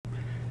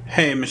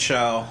Hey,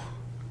 Michelle.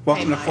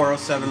 Welcome to Mike.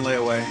 407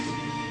 Layaway.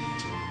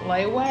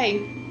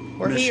 Layaway.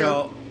 We're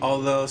Michelle, here.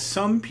 although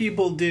some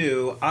people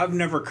do, I've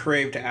never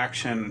craved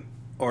action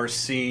or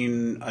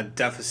seen a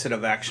deficit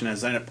of action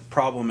as a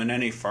problem in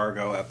any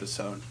Fargo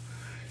episode.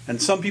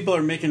 And some people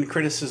are making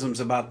criticisms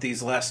about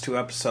these last two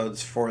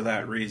episodes for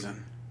that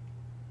reason.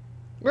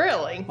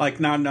 Really?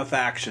 Like, not enough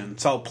action.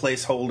 It's all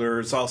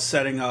placeholders, all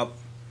setting up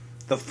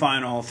the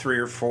final 3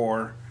 or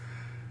 4.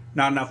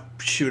 Not enough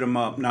shoot 'em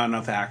up, not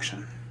enough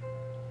action.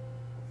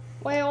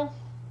 Well,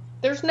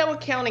 there's no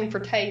accounting for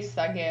taste,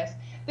 I guess.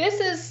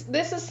 This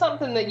is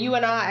something that you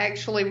and I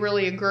actually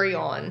really agree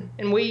on,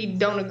 and we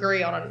don't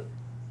agree on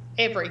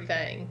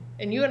everything.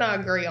 And you and I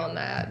agree on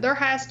that. There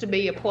has to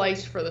be a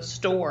place for the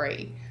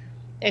story.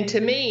 And to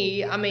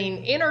me, I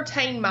mean,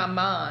 entertain my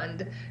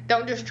mind.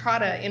 Don't just try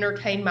to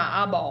entertain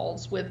my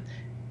eyeballs with,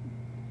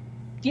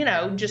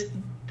 just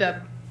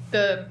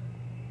the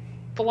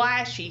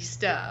flashy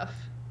stuff.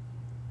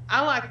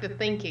 I like the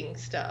thinking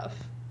stuff.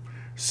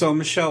 So,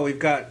 Michelle, we've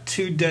got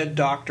 2 dead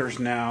doctors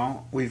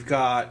now. We've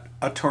got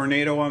a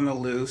tornado on the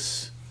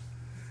loose.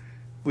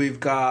 We've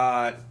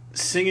got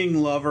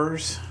singing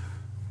lovers.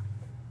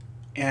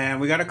 And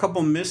we got a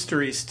couple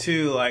mysteries,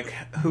 too, like,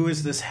 who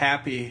is this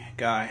Happy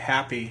guy?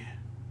 Happy.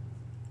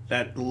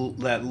 That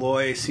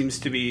Loy seems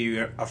to be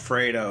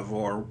afraid of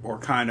or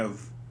kind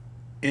of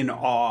in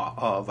awe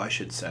of, I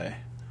should say.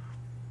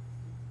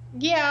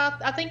 Yeah,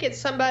 I think it's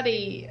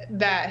somebody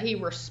that he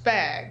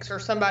respects or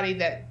somebody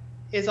that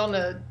is on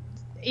a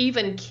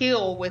even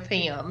kill with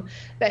him,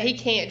 that he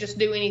can't just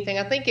do anything.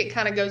 I think it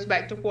kind of goes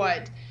back to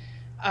what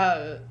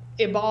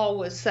Ibal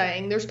was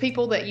saying. There's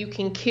people that you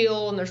can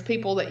kill and there's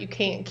people that you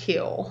can't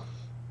kill.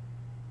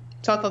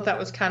 So I thought that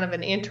was kind of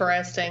an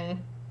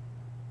interesting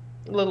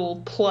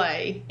little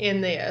play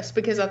in this,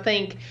 because I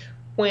think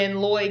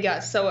when Lloyd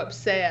got so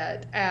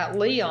upset at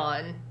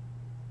Leon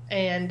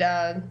and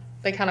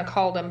they kind of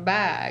called him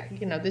back,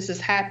 this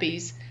is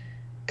Happy's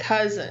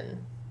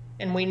cousin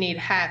and we need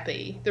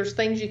Happy. There's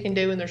things you can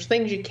do and there's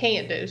things you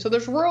can't do. So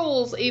there's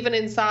rules even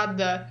inside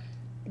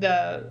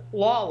the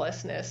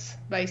lawlessness,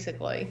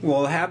 basically.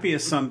 Well, Happy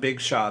is some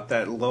big shot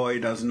that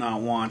Lloyd does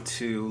not want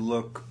to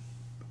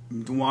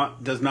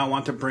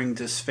bring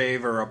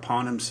disfavor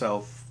upon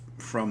himself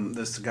from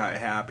this guy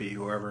Happy,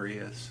 whoever he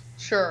is.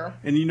 Sure.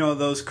 And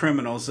those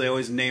criminals, they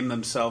always name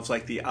themselves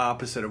like the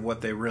opposite of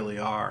what they really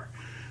are.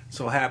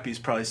 So Happy's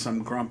probably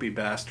some grumpy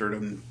bastard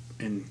in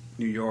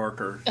New York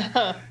or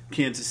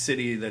Kansas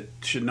City that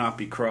should not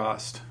be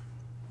crossed.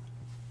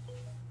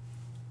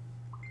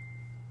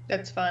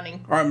 That's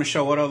funny. All right,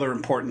 Michelle, what other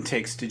important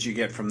takes did you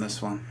get from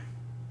this one?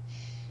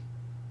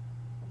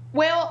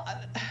 Well,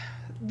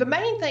 the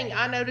main thing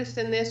I noticed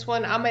in this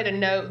one, I made a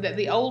note that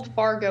the old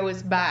Fargo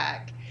is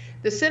back.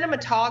 The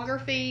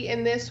cinematography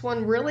in this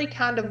one really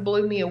kind of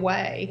blew me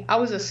away. I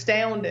was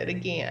astounded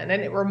again,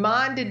 and it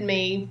reminded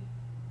me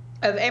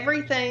of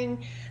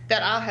everything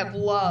that I have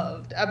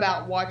loved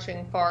about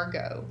watching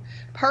Fargo.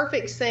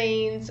 Perfect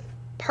scenes,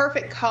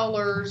 perfect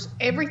colors,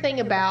 everything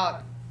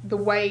about the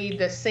way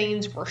the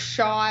scenes were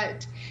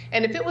shot.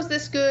 And if it was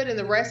this good in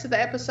the rest of the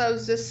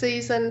episodes this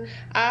season,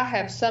 I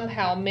have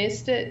somehow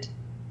missed it.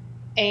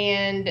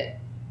 And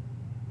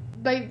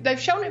they've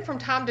shown it from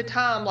time to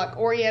time, like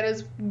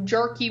Orietta's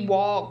jerky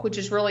walk, which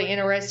is really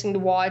interesting to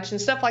watch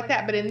and stuff like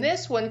that. But in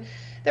this one,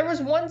 there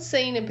was one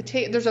scene in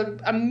particular. There's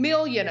a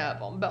million of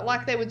them, but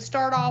like they would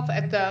start off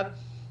at the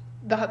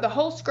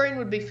whole screen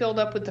would be filled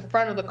up with the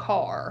front of the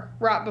car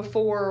right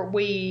before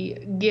we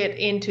get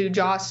into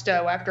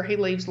Josto after he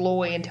leaves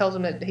Loy and tells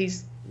him that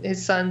his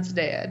son's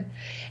dead.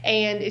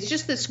 And it's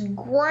just this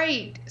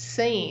great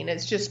scene.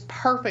 It's just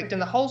perfect,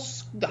 and the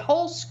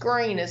whole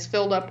screen is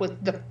filled up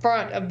with the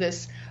front of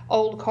this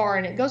old car,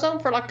 and it goes on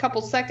for like a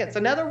couple seconds.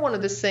 Another one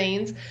of the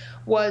scenes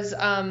was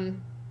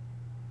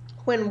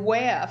when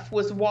Wef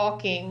was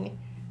walking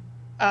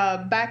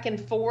back and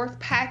forth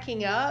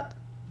packing up,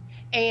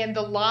 and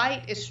the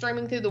light is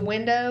streaming through the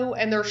window,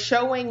 and they're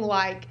showing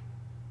like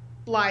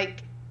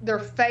they're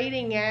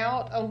fading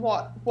out on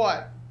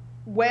what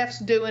Wef's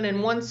doing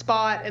in one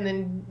spot and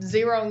then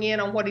zeroing in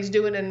on what he's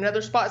doing in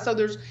another spot. So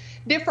there's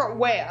different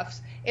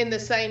Wefs in the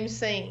same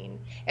scene,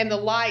 and the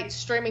light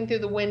streaming through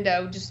the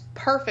window just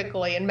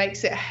perfectly and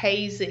makes it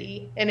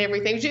hazy and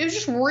everything. It was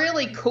just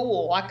really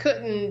cool. I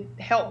couldn't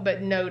help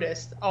but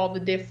notice all the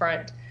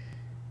different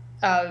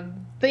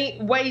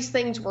ways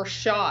things were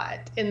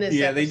shot in this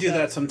episode. They do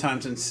that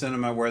sometimes in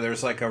cinema where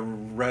there's like a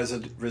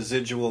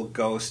residual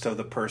ghost of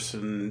the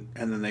person,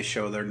 and then they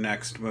show their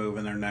next move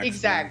and their next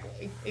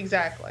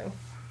Exactly.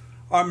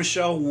 All right,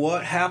 Michelle,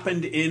 what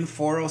happened in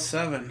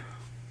 407?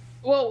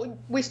 Well,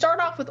 we start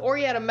off with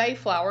Orietta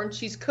Mayflower, and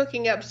she's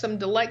cooking up some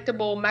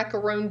delectable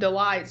macaroon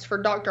delights for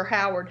Dr.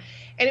 Howard.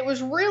 And it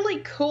was really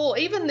cool.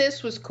 Even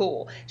this was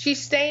cool.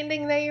 She's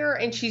standing there,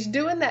 and she's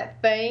doing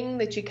that thing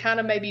that you kind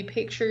of maybe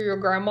picture your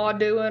grandma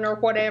doing or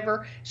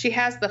whatever. She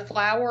has the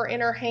flour in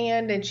her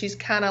hand, and she's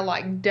kind of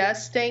like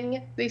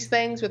dusting these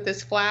things with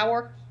this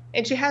flour.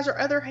 And she has her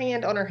other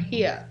hand on her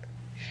hip.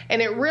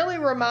 And it really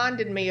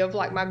reminded me of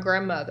like my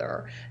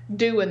grandmother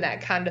doing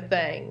that kind of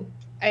thing.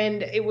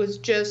 And it was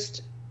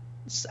just,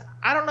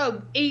 I don't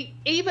know,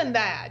 even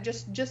that,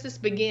 just this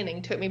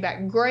beginning took me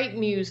back. Great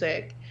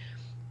music.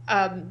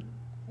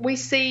 We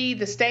see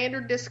the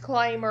standard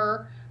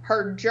disclaimer,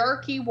 her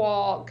jerky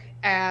walk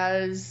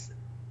as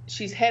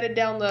she's headed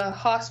down the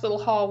hospital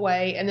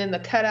hallway, and then the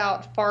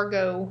cutout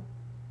Fargo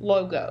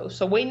logo.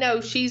 So we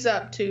know she's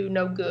up to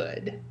no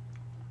good.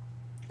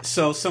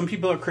 So some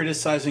people are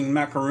criticizing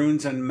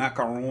macaroons and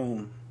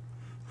macaron.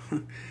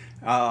 There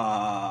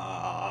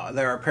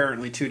are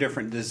apparently two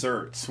different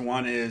desserts.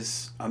 One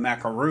is a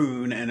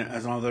macaroon, and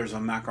another's a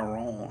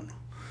macaron.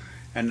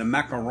 And the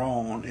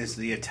macaron is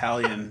the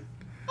Italian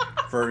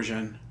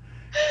version.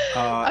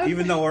 Okay.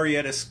 Even though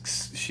Orietta,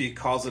 she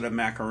calls it a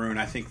macaroon,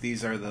 I think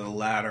these are the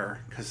latter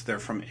because they're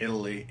from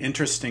Italy.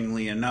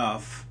 Interestingly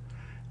enough,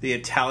 the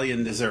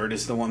Italian dessert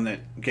is the one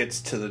that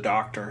gets to the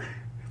doctor.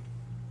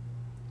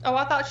 Oh,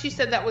 I thought she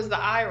said that was the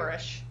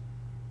Irish.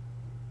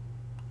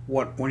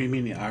 What do you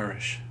mean the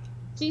Irish?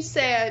 She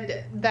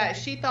said that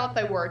she thought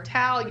they were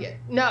Italian.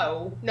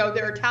 No,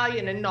 they're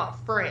Italian and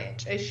not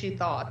French, as she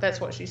thought.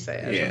 That's what she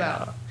said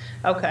about it.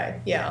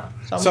 Okay, yeah.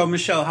 So,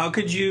 Michelle, how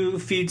could you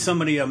feed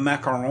somebody a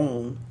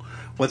macaron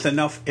with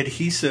enough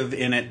adhesive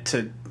in it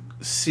to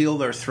seal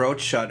their throat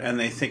shut and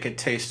they think it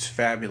tastes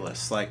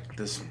fabulous, like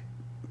this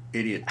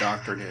idiot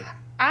doctor did?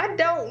 I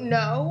don't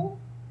know,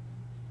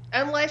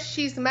 unless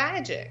she's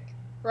magic,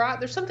 right?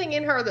 There's something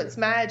in her that's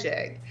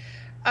magic.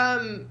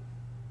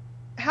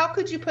 How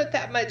could you put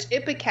that much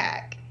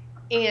ipecac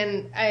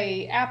in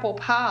a apple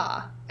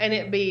pie and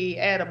it be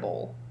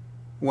edible?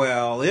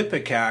 Well,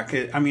 ipecac,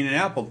 an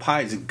apple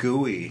pie is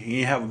gooey.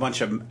 You have a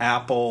bunch of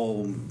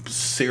apple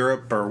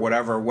syrup or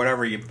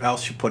whatever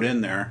else you put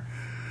in there.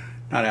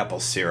 Not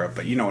apple syrup,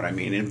 but you know what I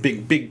mean. In a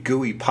big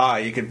gooey pie,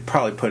 you could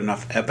probably put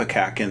enough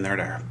ipecac in there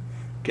to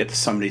get to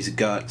somebody's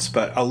guts.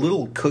 But a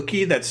little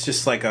cookie that's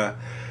just like a,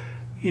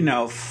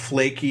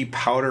 flaky,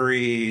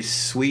 powdery,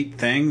 sweet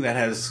thing that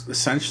has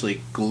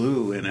essentially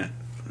glue in it.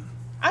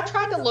 I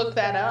tried to look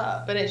that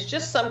up, and it's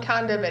just some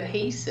kind of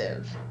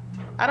adhesive.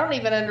 I don't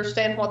even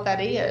understand what that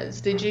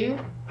is. Did you?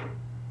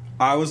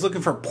 I was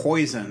looking for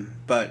poison,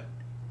 but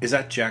is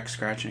that Jack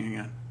scratching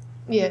again?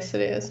 Yes,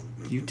 it is.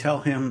 You tell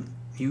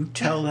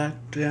that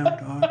damn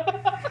dog.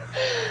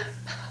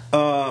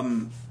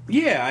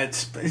 Yeah,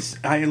 it's.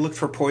 I looked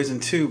for poison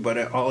too,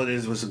 but all it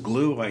is was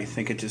glue. I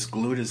think it just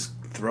glued his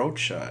throat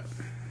shut.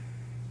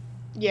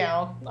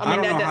 Yeah, I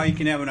don't know how you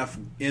can have enough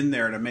in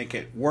there to make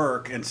it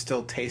work and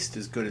still taste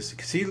as good as.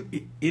 Because he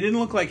didn't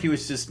look like he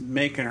was just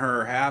making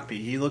her happy.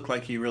 He looked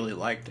like he really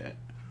liked it.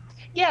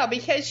 Yeah,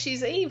 because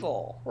she's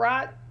evil,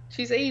 right?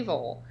 She's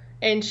evil,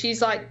 and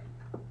she's like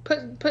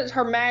puts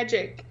her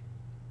magic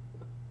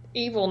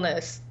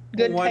evilness.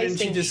 Good. Why didn't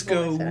she just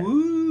go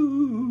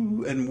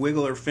woo and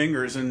wiggle her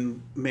fingers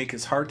and make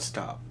his heart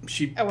stop?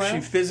 She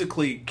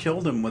physically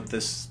killed him with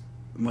this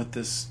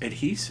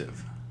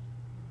adhesive.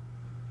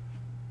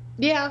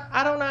 Yeah,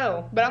 I don't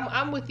know, but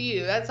I'm with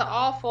you. That's an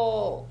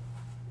awful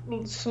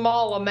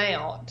small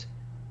amount.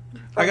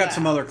 I got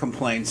some other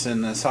complaints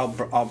in this.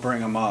 I'll bring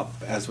them up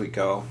as we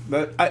go.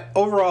 But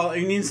overall,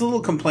 these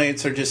little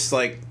complaints are just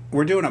like,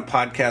 we're doing a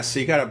podcast, so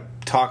you got to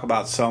talk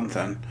about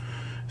something.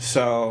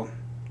 So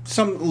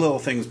some little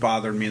things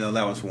bothered me, though.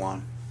 That was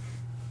one.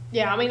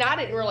 Yeah, I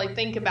didn't really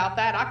think about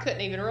that. I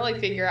couldn't even really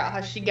figure out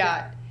how she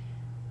got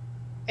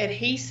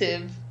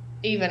adhesive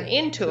even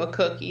into a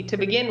cookie to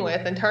begin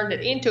with and turned it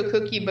into a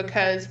cookie,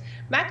 because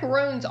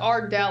macaroons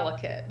are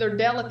delicate. They're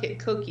delicate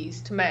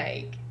cookies to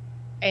make.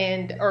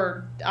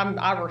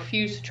 I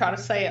refuse to try to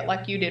say it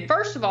like you did.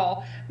 First of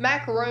all,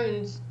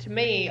 macaroons to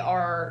me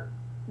are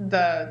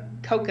the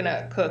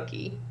coconut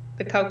cookie.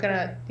 The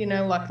coconut,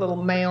 like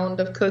little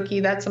mound of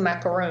cookie, that's a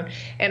macaroon.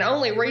 And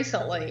only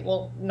recently,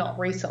 well, not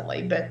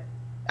recently, but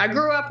I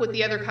grew up with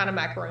the other kind of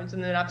macaroons,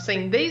 and then I've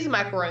seen these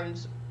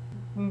macaroons,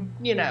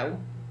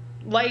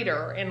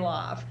 later in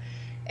life,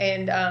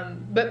 and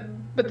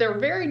but they're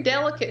very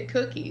delicate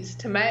cookies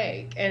to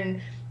make,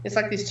 and it's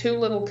like these two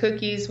little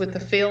cookies with the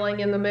filling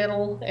in the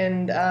middle,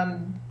 and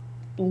a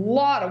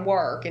lot of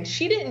work. And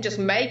she didn't just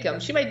make them;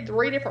 she made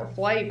 3 different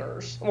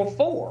flavors, well,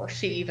 4.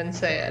 She even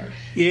said.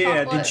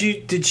 Yeah,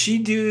 did she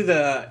do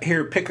the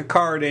pick a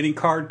card, any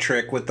card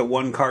trick with the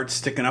one card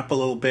sticking up a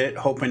little bit,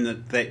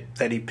 hoping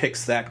that he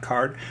picks that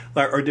card,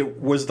 or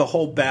was the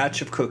whole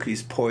batch of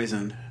cookies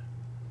poisoned?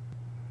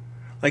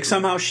 Like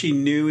somehow she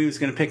knew he was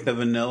going to pick the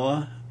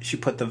vanilla. She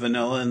put the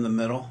vanilla in the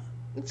middle.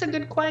 It's a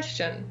good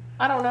question.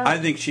 I don't know. I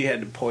think she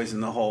had to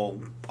poison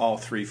all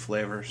 3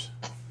 flavors.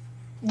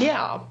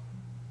 Yeah.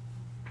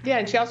 Yeah,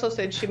 and she also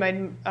said she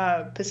made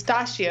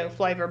pistachio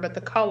flavor, but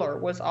the color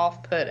was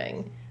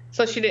off-putting.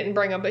 So she didn't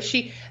bring them. But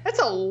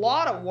that's a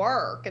lot of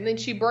work. And then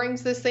she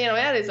brings this in.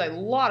 That is a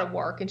lot of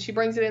work. And she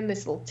brings it in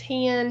this little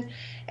tin.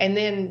 And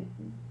then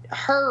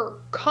her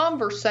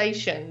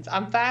conversations,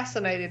 I'm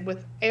fascinated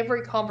with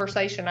every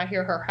conversation I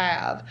hear her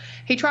have.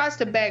 He tries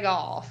to beg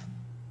off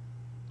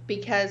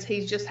because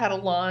he's just had a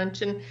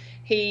lunch and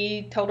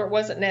he told her it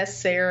wasn't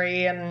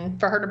necessary and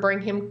for her to bring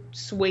him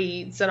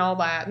sweets and all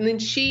that. And then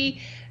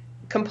she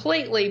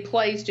completely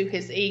plays to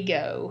his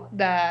ego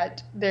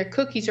that their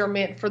cookies are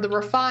meant for the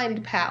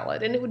refined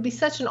palate, and it would be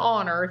such an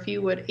honor if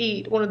you would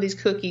eat one of these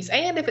cookies.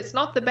 And if it's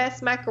not the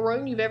best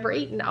macaroon you've ever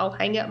eaten, I'll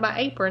hang up my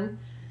apron.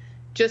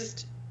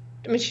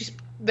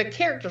 The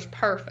character's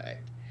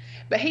perfect.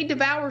 But he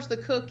devours the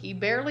cookie,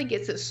 barely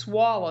gets it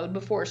swallowed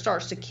before it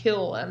starts to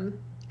kill him.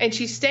 And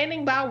she's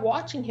standing by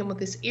watching him with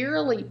this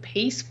eerily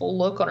peaceful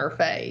look on her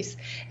face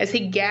as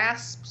he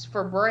gasps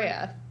for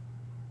breath.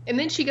 And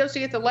then she goes to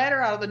get the letter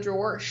out of the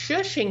drawer,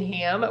 shushing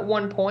him at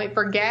one point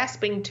for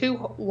gasping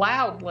too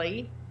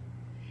loudly.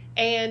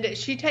 And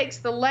she takes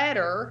the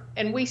letter,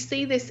 and we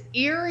see this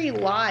eerie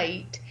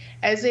light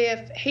as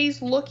if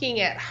he's looking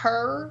at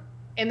her,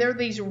 and there are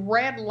these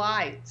red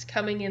lights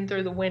coming in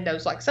through the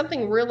windows, like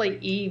something really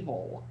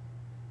evil.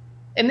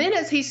 And then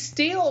as he's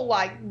still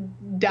like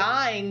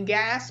dying,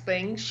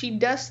 gasping, she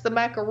dusts the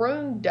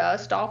macaroon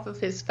dust off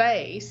of his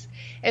face.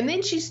 And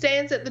then she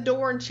stands at the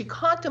door and she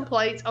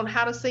contemplates on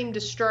how to seem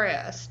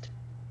distressed.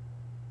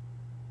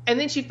 And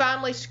then she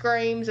finally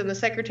screams and the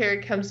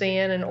secretary comes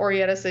in and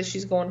Orietta says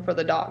she's going for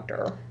a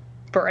doctor.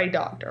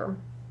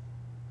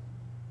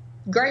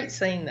 Great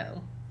scene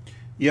though.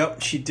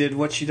 Yep, she did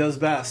what she does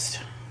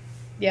best.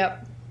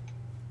 Yep.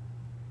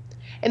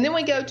 And then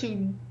we go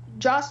to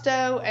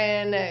Josto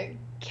and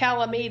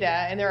Calamita,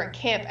 and they're at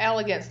Camp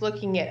Elegance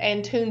looking at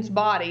Antoon's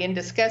body and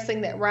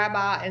discussing that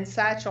Rabbi and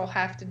Satchel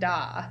have to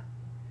die.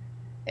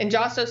 And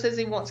Josto says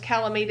he wants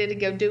Calamita to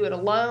go do it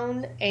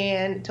alone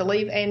and to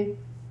leave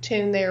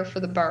Antoon there for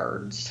the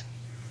birds.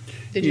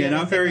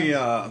 Not very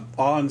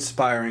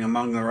awe-inspiring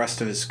among the rest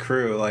of his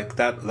crew. Like,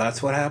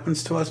 that's what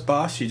happens to us,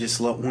 boss? You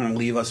just want to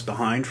leave us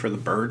behind for the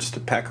birds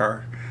to peck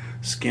our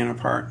skin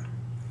apart?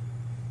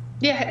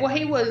 Yeah, well,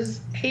 he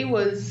was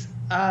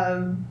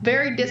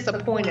very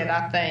disappointed,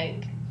 I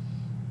think,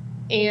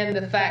 in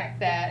the fact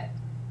that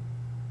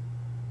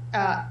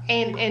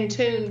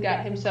Antoon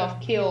got himself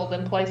killed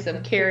in place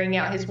of carrying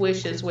out his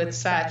wishes with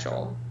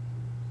Satchel.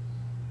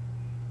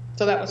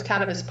 So that was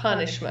kind of his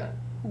punishment,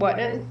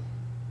 wasn't it?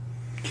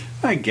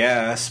 I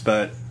guess,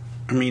 but,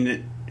 I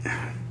mean,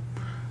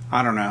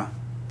 I don't know.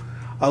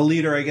 A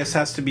leader, I guess,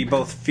 has to be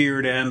both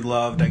feared and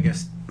loved. I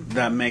guess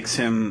that makes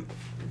him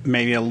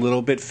maybe a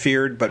little bit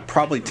feared, but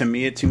probably to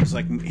me it seems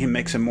like he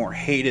makes him more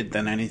hated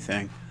than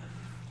anything.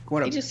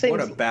 What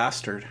a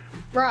bastard!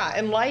 Right,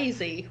 and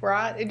lazy.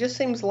 Right, it just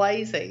seems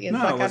lazy.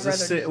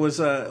 It's it was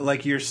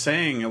like you're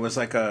saying. It was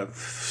like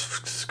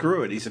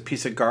screw it. He's a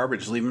piece of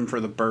garbage. Leave him for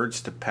the birds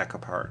to peck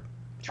apart.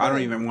 True. I don't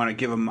even want to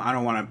give him. I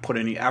don't want to put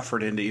any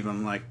effort into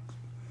even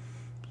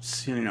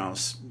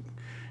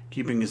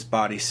keeping his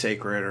body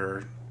sacred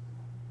or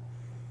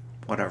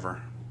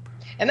whatever.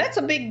 And that's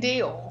a big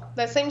deal.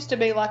 That seems to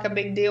be like a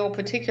big deal,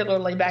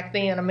 particularly back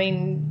then. I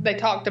mean, they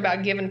talked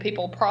about giving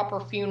people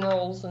proper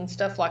funerals and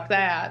stuff like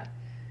that.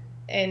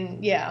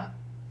 And, yeah.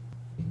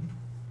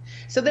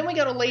 So then we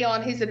go to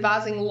Leon. He's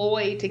advising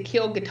Loy to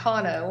kill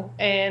Gaetano.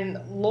 And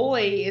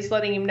Loy is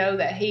letting him know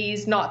that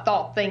he's not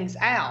thought things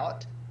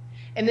out.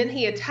 And then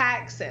he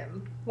attacks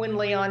him when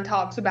Leon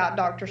talks about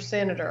Dr.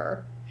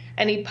 Senator.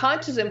 And he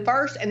punches him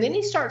first, and then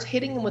he starts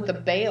hitting him with a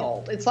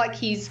belt. It's like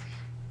he's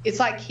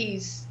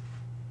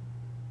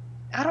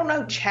I don't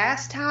know,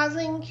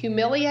 chastising,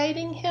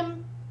 humiliating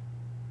him?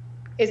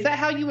 Is that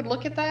how you would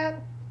look at that?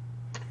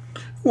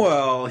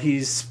 Well,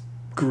 he's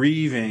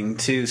grieving,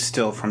 too,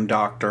 still from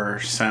Dr.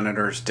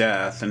 Senator's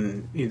death,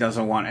 and he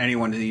doesn't want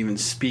anyone to even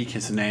speak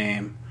his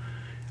name.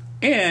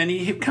 And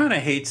he kind of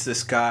hates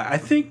this guy. I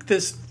think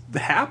the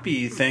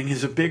Happy thing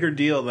is a bigger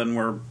deal than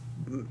we're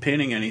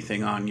pinning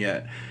anything on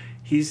yet.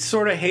 He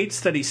sort of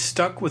hates that he's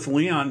stuck with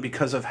Leon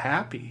because of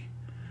Happy.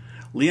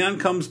 Leon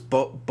comes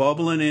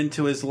bubbling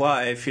into his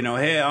life,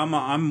 hey,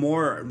 I'm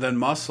more than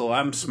muscle.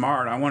 I'm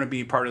smart. I want to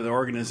be part of the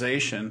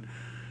organization.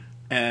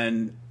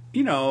 And,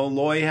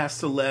 Loy has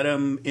to let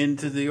him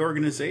into the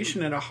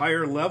organization at a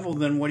higher level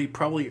than what he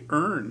probably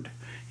earned.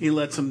 He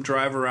lets him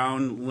drive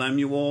around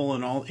Lemuel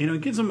and all,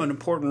 gives him an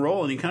important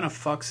role, and he kind of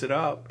fucks it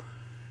up.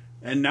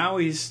 And now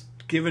he's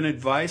giving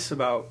advice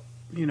about,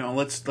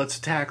 let's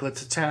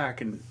attack.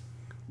 And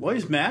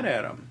Loy's mad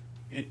at him.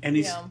 And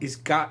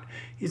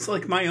he's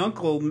like my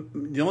uncle.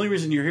 The only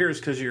reason you're here is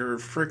because you're a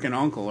freaking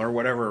uncle or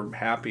whatever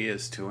Happy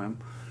is to him.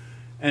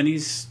 And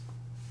he's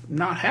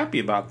not happy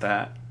about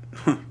that.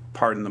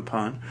 Pardon the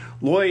pun.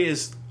 Loy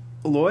is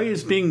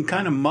being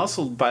kind of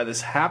muscled by this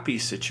Happy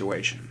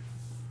situation.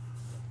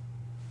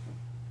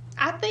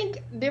 I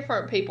think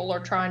different people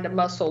are trying to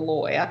muscle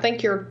Loy. I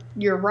think you're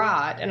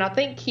right. And I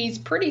think he's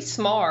pretty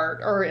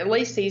smart, or at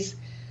least he's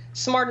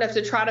smart enough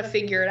to try to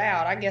figure it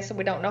out. I guess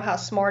we don't know how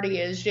smart he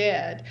is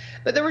yet.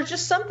 But there was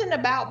just something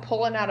about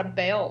pulling out a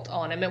belt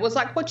on him. It was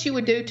like what you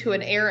would do to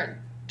an errant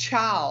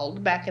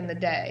child back in the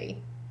day.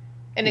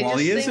 And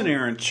he is an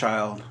errant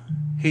child.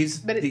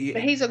 But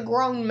he's a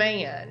grown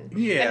man.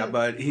 Yeah,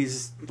 but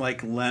he's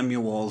like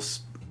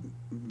Lemuel's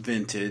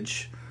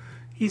vintage.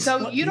 You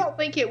don't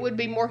think it would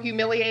be more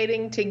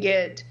humiliating to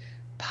get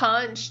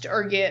punched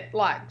or get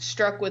like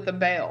struck with a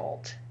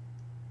belt.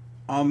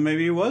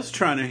 Maybe he was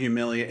trying to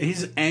humiliate.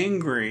 He's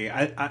angry.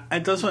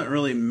 It doesn't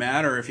really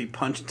matter if he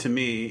punched. To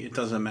me, it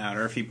doesn't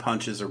matter if he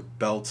punches or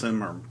belts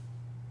him or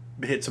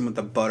hits him with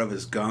the butt of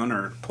his gun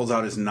or pulls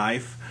out his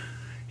knife.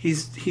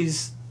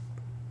 He's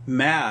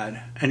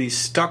mad, and he's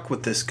stuck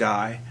with this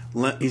guy.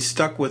 He's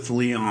stuck with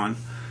Leon,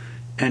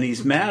 and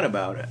he's mad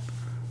about it.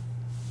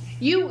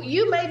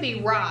 You may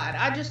be right.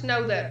 I just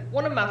know that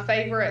one of my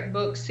favorite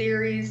book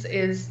series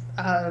is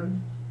the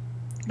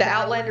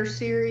Outlander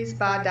series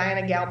by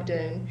Diana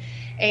Gabaldon.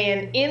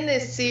 And in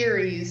this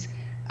series,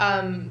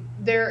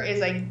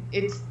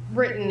 it's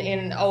written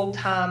in old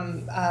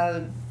time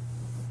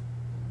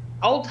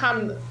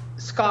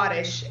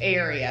Scottish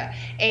area.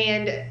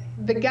 And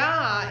the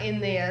guy in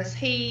this,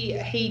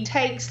 he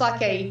takes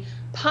like a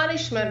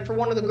punishment for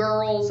one of the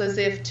girls as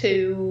if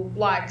to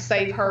like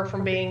save her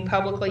from being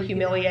publicly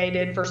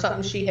humiliated for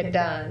something she had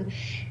done.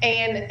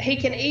 And he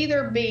can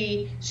either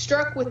be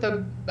struck with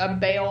a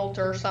belt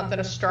or something,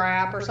 a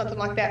strap or something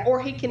like that, or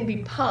he can be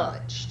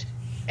punched.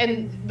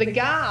 And the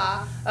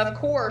guy, of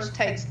course,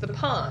 takes the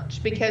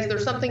punch because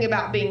there's something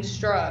about being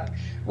struck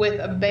with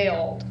a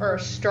belt or a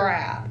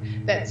strap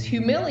that's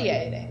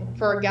humiliating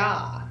for a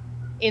guy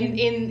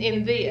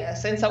in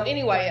this. And so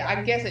anyway,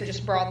 I guess it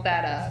just brought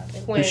that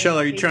up. Michelle,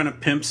 are you trying to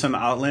pimp some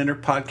Outlander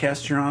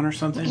podcast you're on or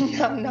something?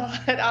 I'm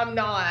not.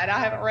 I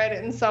haven't read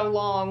it in so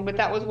long, but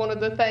that was one of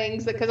the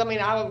things that, because I mean,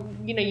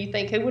 you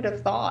think who would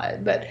have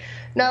thought, but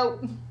no.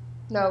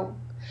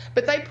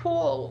 But they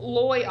pull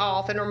Loy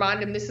off and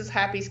remind him this is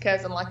Happy's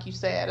cousin, like you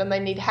said, and they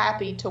need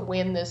Happy to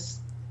win this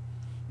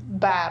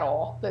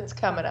battle that's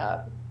coming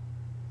up.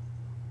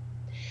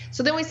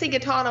 So then we see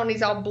Gaetano, and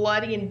he's all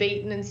bloody and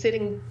beaten and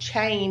sitting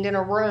chained in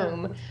a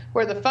room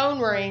where the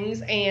phone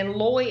rings, and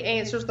Loy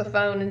answers the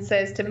phone and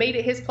says to meet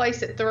at his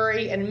place at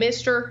 3, and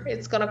mister,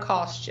 it's going to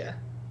cost you.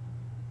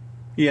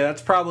 Yeah,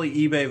 that's probably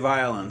eBay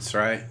violence,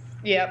 right?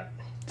 Yep.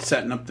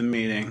 Setting up the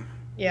meeting.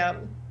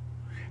 Yep.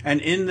 And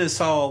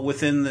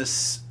within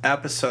this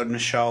episode,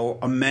 Michelle,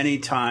 many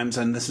times,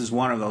 and this is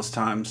one of those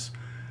times,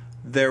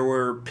 there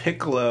were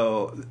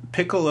piccolo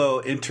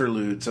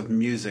interludes of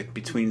music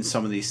between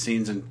some of these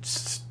scenes and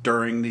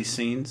during these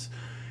scenes.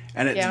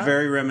 And it's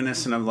very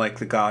reminiscent of like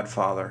The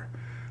Godfather.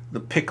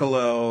 The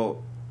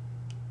piccolo,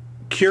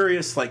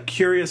 curious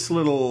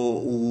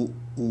little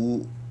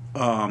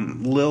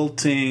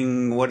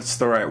lilting, what's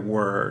the right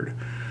word?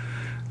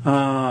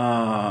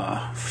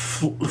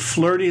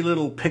 Flirty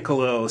little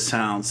piccolo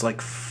sounds, like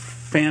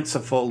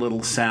fanciful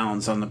little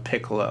sounds on the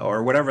piccolo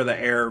or whatever the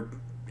air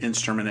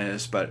instrument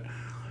is, but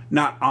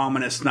not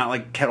ominous, not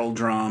like kettle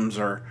drums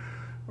or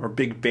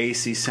big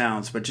bassy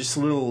sounds, but just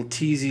little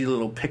teasy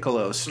little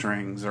piccolo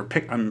strings or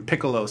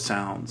piccolo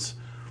sounds.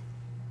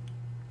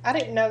 I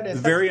didn't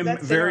notice.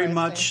 That's very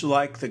much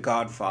like The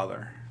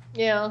Godfather.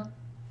 Yeah.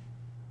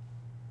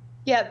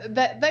 Yeah,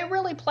 they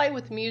really play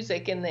with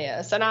music in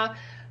this, and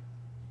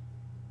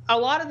a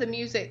lot of the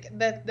music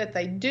that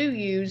they do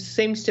use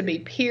seems to be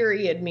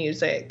period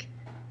music,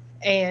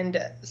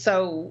 and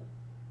so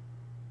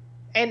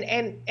and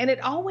it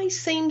always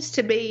seems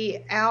to be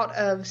out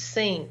of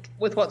sync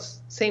with what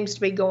seems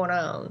to be going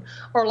on,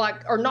 or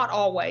not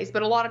always,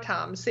 but a lot of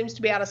times seems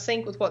to be out of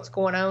sync with what's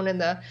going on in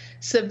the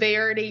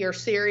severity or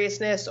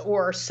seriousness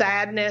or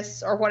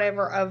sadness or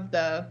whatever of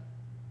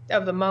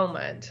the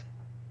moment.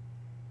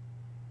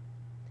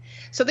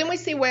 So then we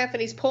see Wef, and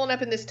he's pulling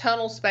up in this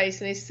tunnel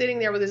space, and he's sitting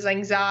there with his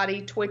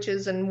anxiety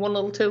twitches and one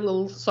little, two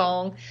little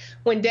song.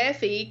 When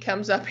Deafy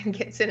comes up and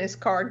gets in his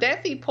car,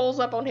 Deafy pulls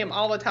up on him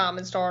all the time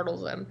and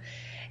startles him.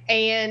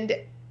 And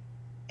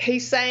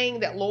he's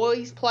saying that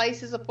Loy's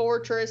place is a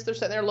fortress. They're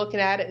sitting there looking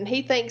at it, and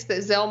he thinks that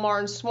Zelmar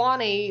and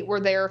Swanee were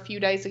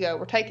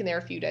taken there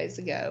a few days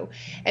ago.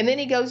 And then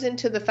he goes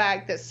into the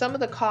fact that some of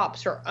the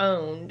cops are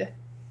owned.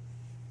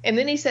 And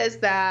then he says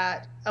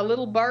that a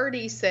little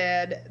birdie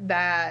said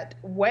that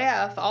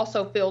Wef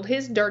also filled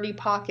his dirty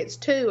pockets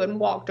too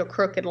and walked a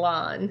crooked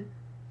line.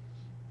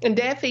 And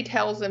Deafy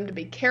tells him to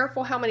be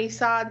careful how many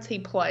sides he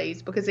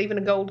plays because even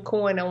a gold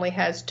coin only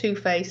has 2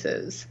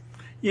 faces.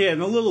 Yeah,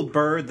 and the little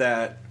bird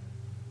that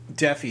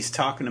Deafy's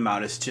talking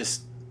about is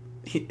just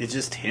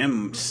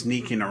him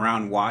sneaking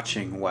around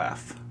watching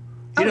Wef.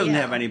 He doesn't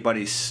have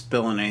anybody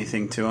spilling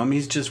anything to him.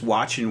 He's just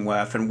watching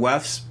Wef, and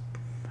Wef's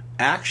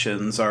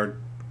actions are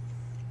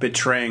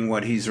betraying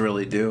what he's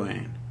really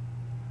doing.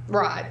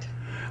 Right.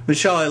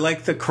 Michelle, I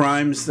like the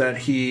crimes that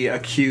he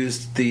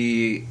accused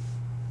the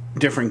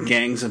different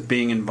gangs of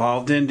being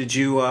involved in. Did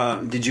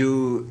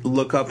you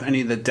look up any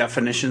of the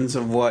definitions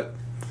of what,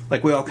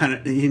 like we all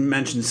he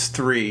mentions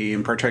 3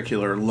 in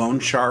particular: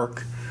 loan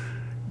shark,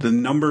 the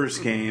numbers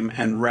game,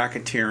 and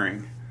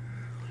racketeering.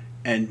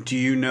 And do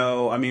you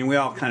know, I mean, we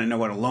all kind of know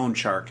what a loan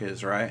shark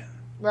is, right?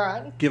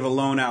 Right. Give a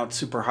loan out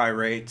super high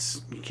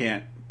rates. You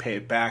can't pay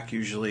it back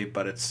usually,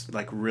 but it's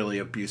like really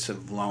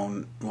abusive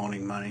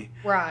loaning money.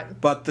 Right.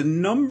 But the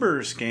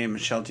numbers game,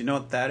 Michelle, do you know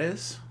what that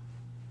is?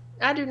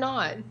 I do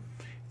not.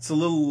 It's a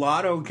little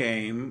lotto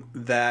game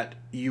that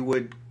you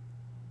would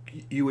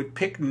you would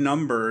pick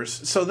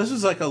numbers. So this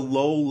is like a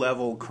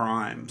low-level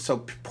crime.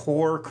 So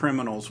poor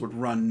criminals would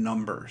run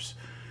numbers.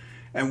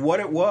 And what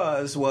it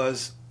was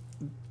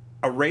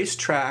a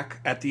racetrack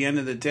at the end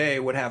of the day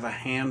would have a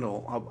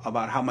handle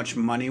about how much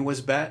money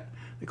was bet.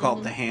 They call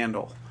it the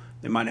handle.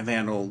 They might have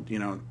handled,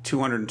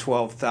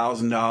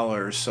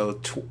 $212,000. So,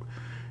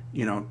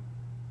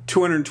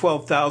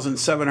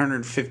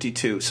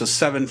 $212,752. So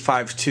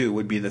 752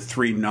 would be the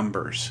three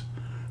numbers,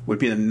 would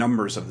be the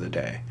numbers of the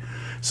day.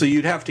 So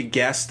you'd have to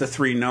guess the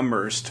three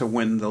numbers to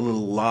win the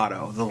little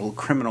lotto, the little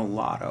criminal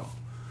lotto.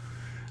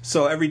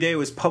 So every day it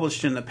was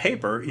published in the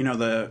paper,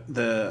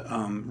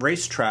 the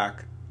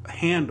racetrack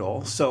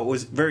handle. So it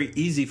was very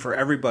easy for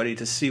everybody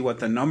to see what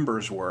the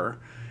numbers were.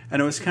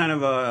 And it was kind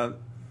of a,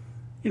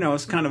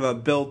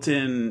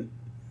 built-in,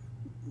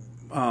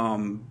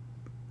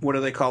 what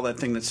do they call that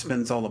thing that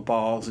spins all the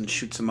balls and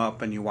shoots them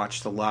up, and you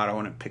watch the lotto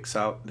and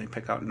they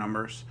pick out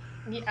numbers?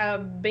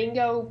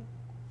 Bingo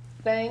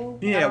thing?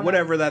 Yeah,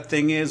 whatever that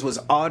thing is was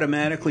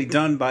automatically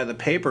done by the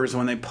papers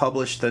when they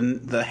published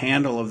the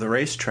handle of the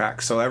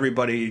racetrack. So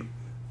everybody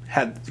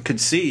could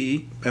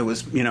see it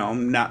was,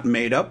 not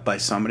made up by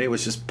somebody. It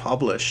was just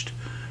published.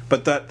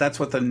 But that's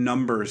what the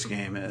numbers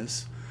game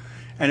is.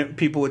 And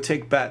people would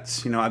take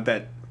bets. I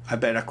bet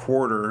a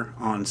quarter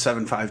on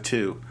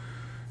 752.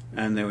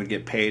 And they would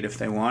get paid if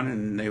they won,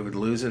 and they would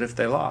lose it if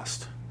they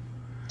lost.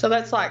 So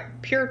that's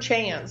like pure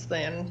chance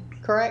then,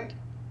 correct?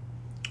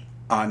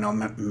 No,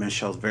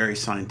 Michelle's very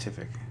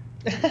scientific.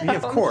 Yeah,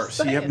 of course.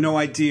 You have no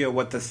idea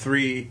what the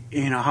three,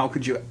 how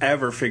could you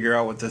ever figure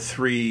out what the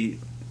three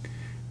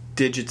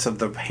digits of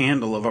the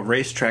handle of a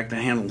racetrack that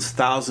handles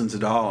thousands of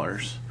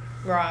dollars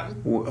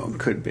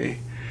could be?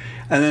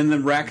 And then the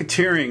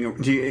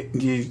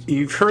racketeering,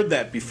 you've heard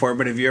that before,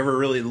 but have you ever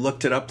really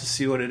looked it up to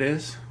see what it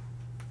is?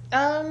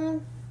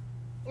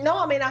 No,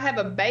 I mean, I have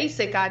a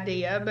basic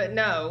idea, but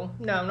no,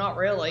 not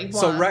really. Why?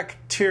 So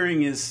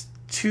racketeering is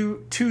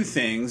two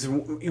things.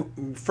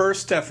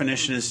 First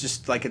definition is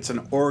just like it's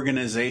an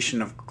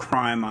organization of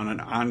crime on an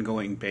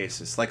ongoing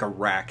basis, like a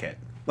racket.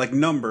 Like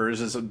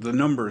numbers is the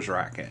numbers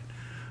racket,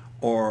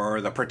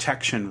 or the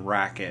protection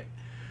racket,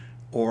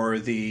 or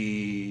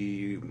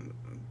the,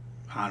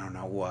 I don't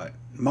know what,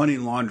 money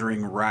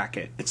laundering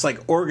racket. It's like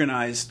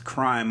organized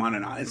crime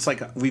it's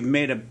like we've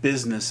made a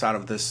business out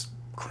of this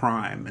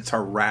crime. It's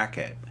our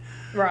racket.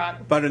 Right.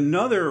 But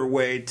another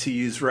way to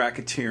use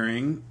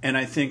racketeering, and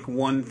I think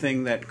one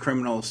thing that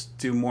criminals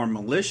do more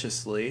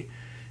maliciously,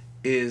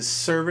 is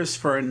service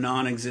for a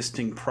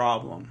non-existing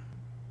problem.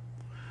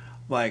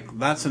 Like,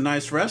 that's a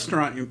nice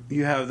restaurant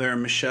you have there,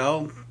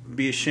 Michelle.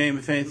 Be a shame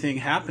if anything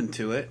happened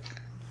to it.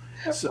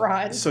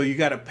 Right. So you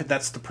got to,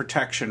 that's the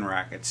protection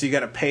racket. So you got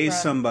to pay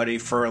somebody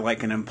for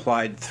like an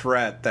implied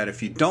threat that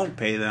if you don't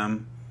pay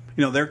them,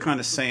 they're kind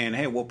of saying,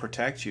 hey, we'll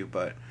protect you,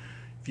 but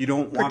if you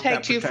don't want that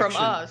protection, you from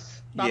us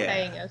by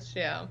paying us,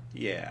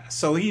 yeah.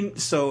 So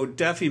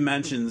Duffy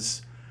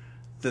mentions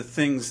the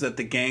things that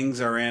the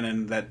gangs are in,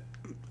 and that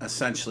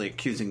essentially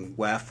accusing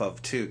Weff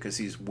of too, because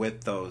he's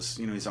with those,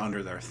 he's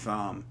under their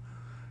thumb.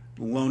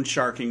 Loan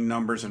sharking,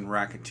 numbers, and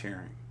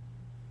racketeering.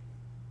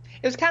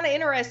 It was kind of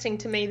interesting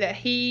to me that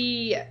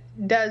he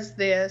does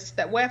this,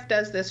 that Weff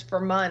does this for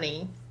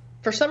money.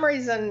 For some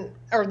reason,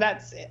 or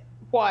that's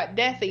what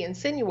Duffy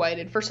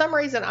insinuated. For some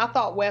reason, I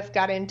thought Weff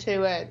got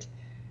into it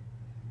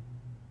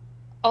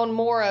on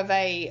more of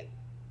a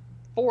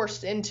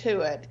forced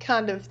into it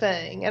kind of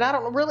thing. And I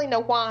don't really know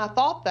why I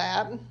thought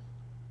that.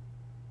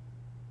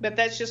 But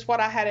that's just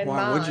what I had in mind.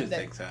 Why would you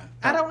think that?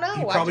 I don't know.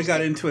 You probably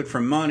got into it for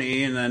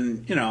money, and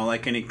then,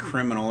 like any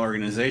criminal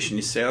organization,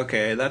 you say,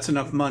 okay, that's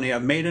enough money.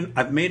 I've made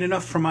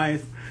enough for my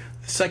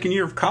second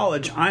year of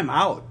college. I'm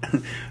out.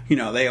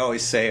 They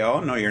always say, oh,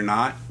 no, you're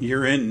not.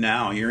 You're in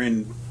now. You're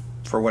in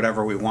for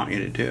whatever we want you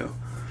to do.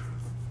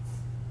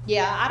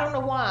 Yeah, I don't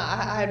know why.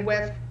 I had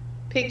Weff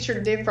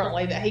pictured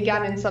differently, that he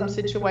got in some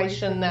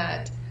situation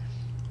that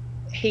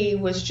he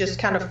was just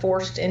kind of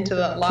forced into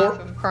the life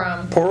of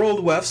crime. Poor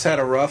old Weff's had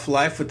a rough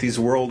life with these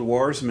world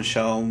wars,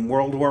 Michelle. In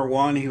World War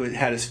I, he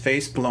had his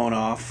face blown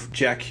off,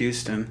 Jack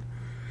Houston.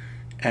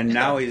 And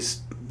now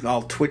he's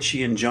all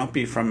twitchy and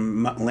jumpy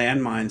from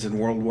landmines in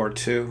World War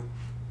II.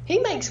 He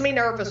makes me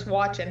nervous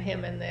watching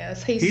him in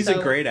this. He's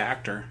a great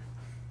actor.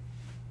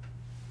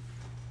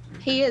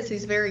 He is.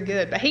 He's very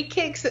good. But he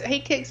kicks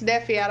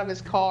Duffy out of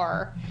his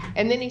car,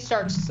 and then he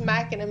starts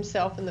smacking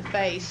himself in the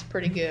face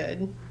pretty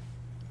good.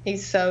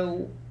 He's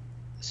so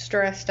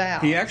stressed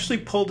out. He actually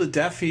pulled a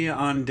Duffy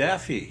on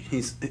Duffy.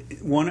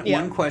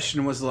 One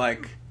question was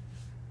like,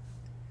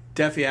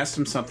 Duffy asked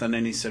him something,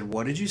 and he said,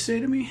 "What did you say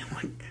to me?"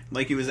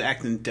 Like he was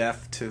acting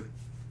deaf to.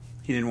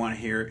 He didn't want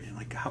to hear it.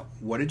 Like,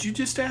 what did you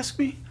just ask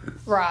me?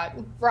 Right.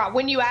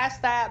 When you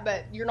ask that,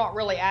 but you're not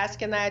really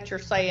asking that. You're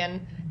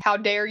saying, "How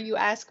dare you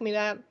ask me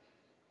that?"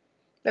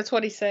 That's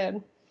what he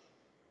said.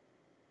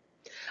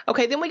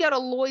 Okay, then we go to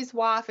Loy's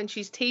wife, and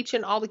she's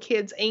teaching all the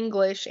kids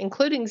English,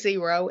 including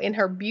Zero, in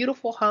her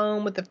beautiful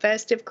home with the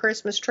festive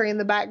Christmas tree in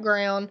the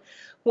background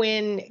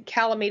when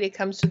Calamita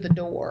comes to the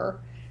door,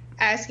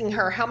 asking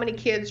her how many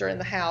kids are in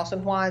the house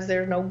and why is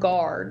there no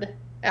guard.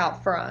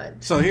 out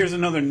front. So here's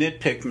another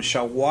nitpick,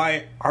 Michelle.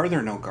 Why are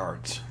there no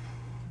guards?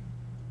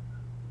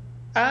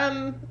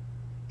 Isn't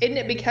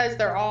it because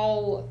they're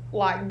all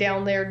like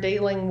down there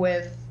dealing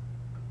with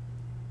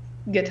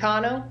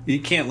Gaetano? You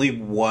can't leave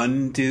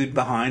one dude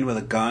behind with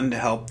a gun to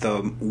help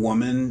the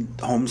woman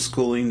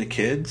homeschooling the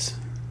kids?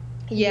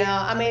 Yeah,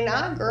 I mean,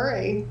 I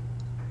agree.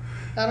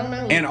 I don't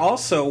know. And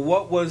also,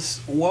 what was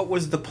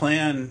the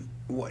plan?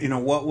 You know,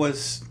 what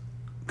was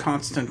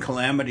Constant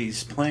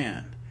Calamity's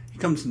plan? He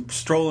comes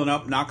strolling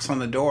up, knocks on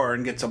the door,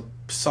 and gets a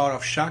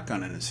sawed-off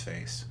shotgun in his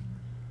face.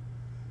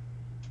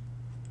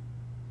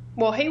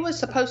 Well, he was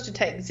supposed to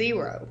take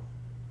Zero.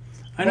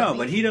 I know,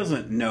 but he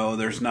doesn't know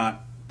there's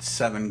not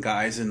 7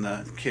 guys in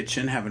the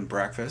kitchen having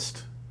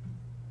breakfast.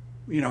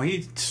 You know,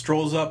 he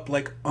strolls up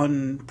like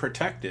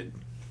unprotected.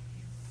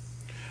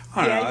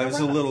 I don't know.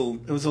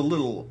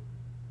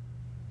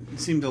 It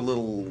seemed a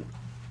little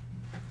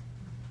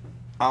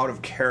out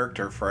of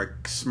character for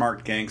a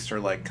smart gangster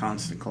like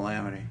Constant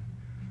Calamity.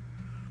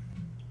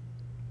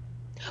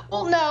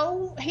 Well,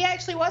 no, he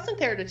actually wasn't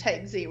there to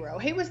take Zero.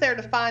 He was there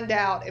to find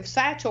out if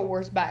Satchel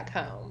was back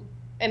home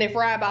and if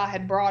Rabbi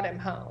had brought him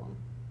home.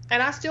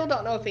 And I still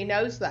don't know if he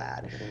knows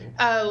that.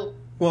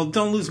 Well,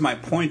 don't lose my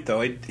point,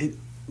 though.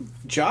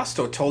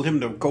 Josto told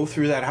him to go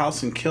through that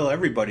house and kill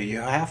everybody. You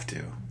have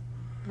to.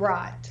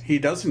 Right. He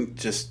doesn't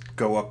just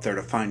go up there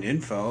to find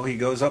info. He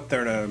goes up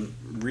there to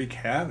wreak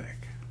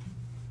havoc.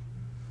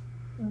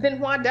 Then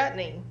why doesn't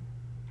he?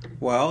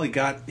 Well,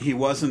 he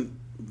wasn't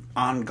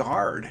on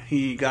guard.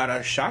 He got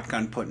a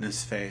shotgun put in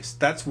his face.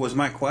 That was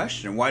my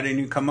question. Why didn't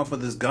you come up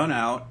with his gun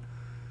out?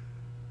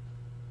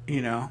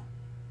 You know?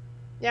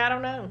 Yeah, I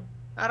don't know.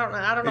 I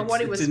don't know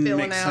what he was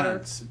feeling out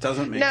of. It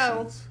doesn't make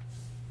sense.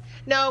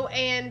 No,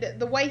 and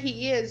the way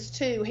he is,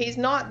 too, he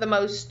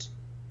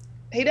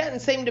doesn't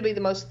seem to be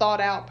the most thought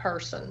out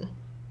person.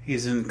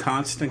 He's in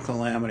constant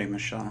calamity,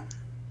 Michelle.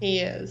 He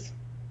is.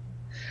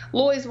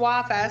 Loy's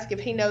wife asked if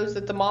he knows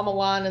that the mama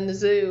lion in the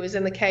zoo is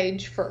in the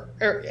cage or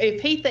if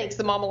he thinks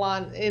the mama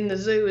lion in the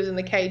zoo is in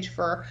the cage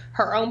for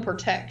her own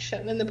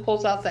protection, and then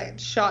pulls out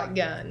that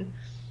shotgun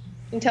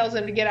and tells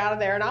him to get out of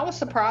there. And I was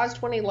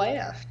surprised when he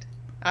left.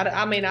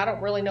 I mean, I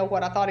don't really know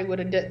what I thought he would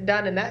have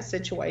done in that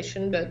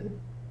situation, but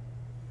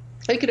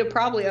he could have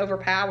probably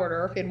overpowered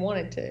her if he'd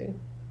wanted to.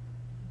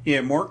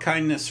 Yeah, more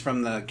kindness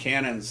from the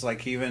Cannons.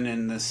 Like even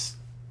in this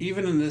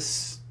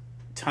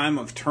time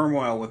of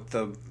turmoil with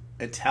the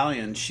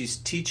Italians,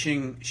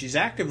 she's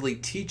actively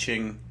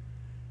teaching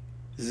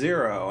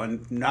Zero,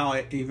 and now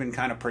even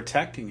kind of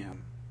protecting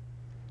him.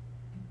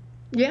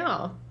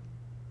 Yeah.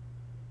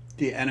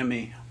 The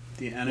enemy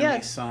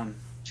son.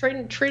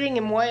 Treating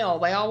him well.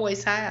 They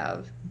always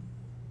have.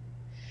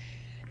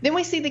 Then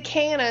we see the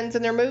Cannons,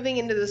 and they're moving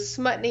into the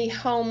Smutny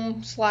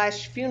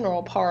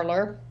home/funeral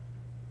parlor.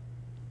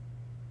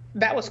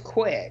 That was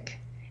quick.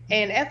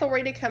 And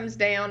Ethelreda comes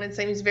down and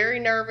seems very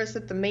nervous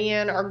that the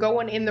men are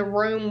going in the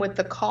room with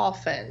the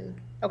coffin.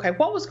 Okay,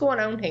 what was going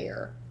on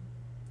here?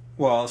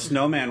 Well,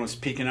 Snowman was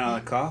peeking out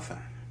of the coffin.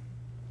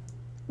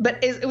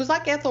 But it was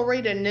like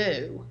Ethelreda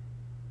knew.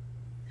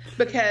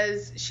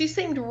 Because she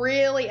seemed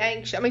really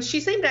anxious. I mean, she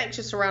seemed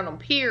anxious around them,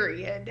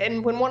 period.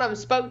 And when one of them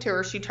spoke to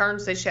her, she turned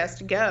and said she has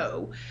to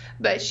go.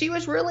 But she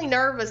was really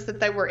nervous that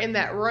they were in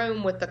that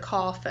room with the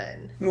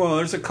coffin. Well,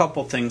 there's a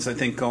couple things I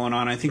think going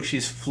on. I think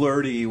she's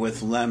flirty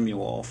with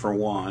Lemuel, for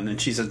one. And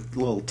she's a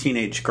little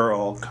teenage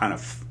girl kind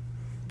of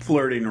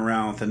flirting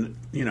around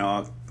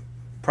with,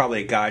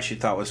 probably a guy she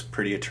thought was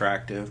pretty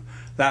attractive.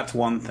 That's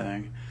one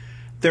thing.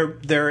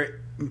 They're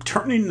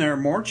turning their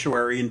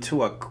mortuary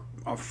into a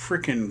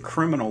freaking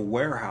criminal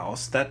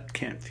warehouse. That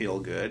can't feel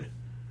good.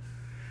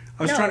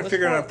 I was trying to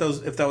figure out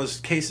if that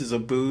was cases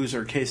of booze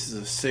or cases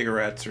of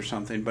cigarettes or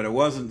something, but it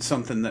wasn't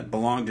something that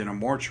belonged in a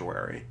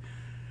mortuary.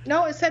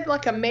 No, it said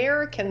like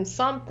American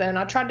something.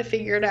 I tried to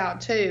figure it out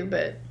too,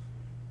 but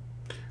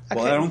I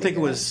don't think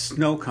it was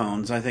snow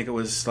cones. I think it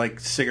was like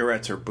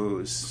cigarettes or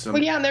booze. So,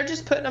 well, yeah, and they're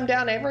just putting them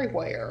down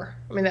everywhere.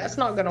 I mean, that's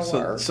not going to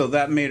work. So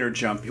that made her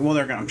jump. Well,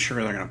 I'm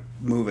sure they're going to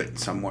move it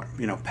somewhere,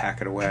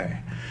 pack it away.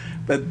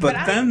 But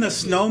then the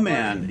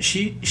Snowman,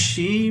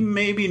 she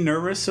may be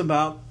nervous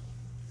about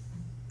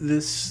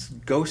this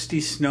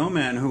ghosty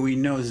snowman who we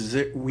know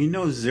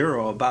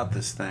zero about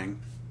this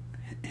thing.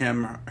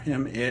 Him,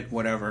 it,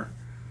 whatever.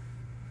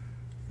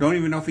 Don't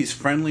even know if he's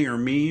friendly or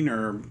mean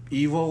or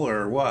evil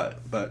or what.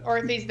 Or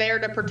if he's there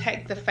to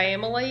protect the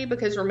family,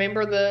 because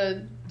remember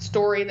the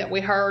story that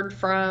we heard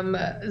from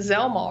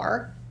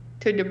Zelmar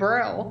to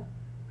Debrel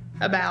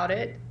about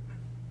it.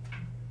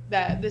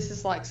 That this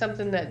is like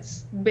something that's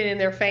been in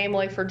their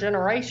family for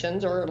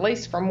generations, or at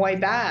least from way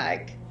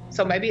back.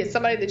 So maybe it's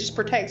somebody that just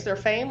protects their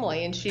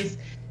family, and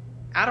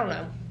I don't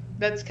know.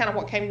 That's kind of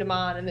what came to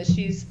mind, and that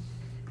she's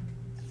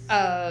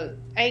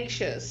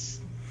anxious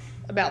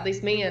about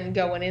these men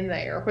going in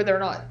there where they're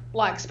not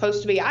like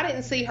supposed to be. I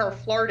didn't see her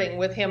flirting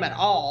with him at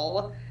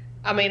all.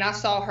 I mean, I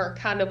saw her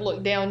kind of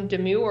look down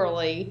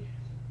demurely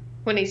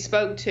when he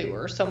spoke to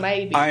her, so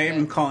maybe. I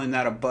am calling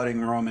that a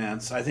budding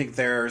romance. I think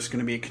there's going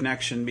to be a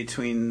connection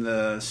between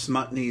the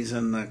Smutneys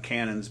and the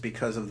Cannons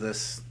because of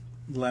this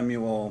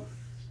Lemuel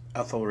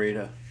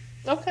Ethelreda.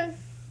 Okay.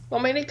 Well,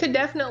 I mean, it could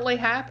definitely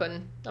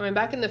happen. I mean,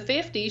 back in the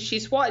 50s,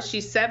 she's what?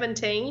 She's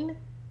 17?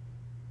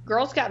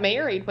 Girls got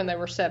married when they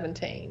were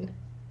 17.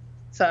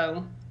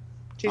 So,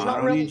 she's not I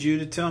don't really... need you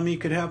to tell me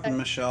it could happen,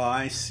 Michelle.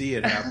 I see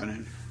it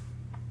happening.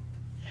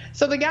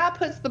 So the guy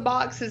puts the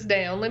boxes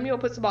down. Lemuel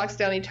puts the box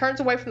down. He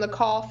turns away from the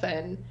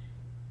coffin,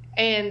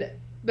 and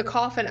the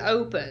coffin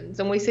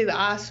opens, and we see the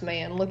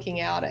Iceman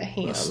looking out at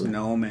him. The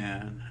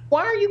snowman.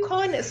 Why are you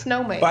calling it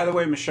snowman? By the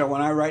way, Michelle,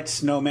 when I write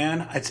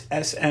snowman, it's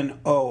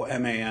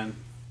SNOMAN,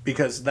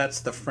 because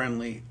that's the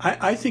friendly.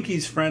 I think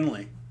he's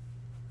friendly.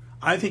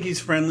 I think he's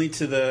friendly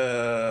to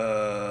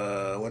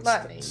the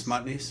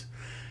Smutnies.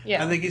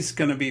 Yeah. I think he's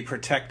going to be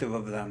protective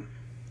of them.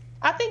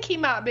 I think he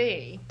might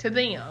be to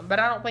them, but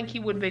I don't think he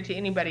would be to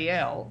anybody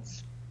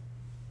else.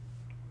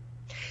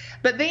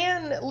 But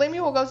then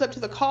Lemuel goes up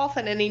to the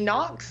coffin and he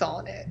knocks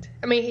on it.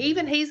 I mean,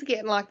 even he's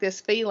getting like this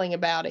feeling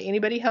about it.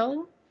 Anybody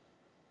home?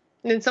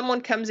 And then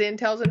someone comes in,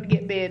 tells him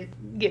to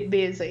get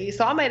busy.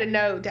 So I made a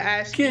note to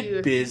ask you.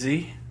 Get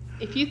busy.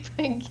 If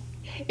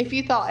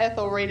you thought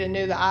Ethelreda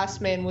knew the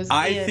Iceman was in.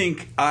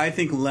 I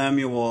think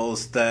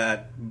Lemuel's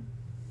that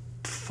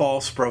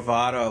false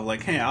bravado,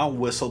 like, hey, I'll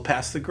whistle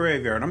past the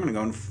graveyard. I'm gonna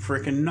go and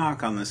freaking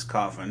knock on this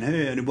coffin.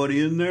 Hey, anybody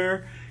in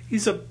there?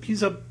 He's a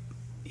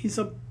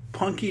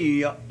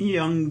punky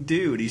young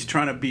dude. He's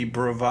trying to be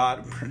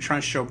trying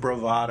to show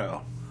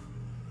bravado.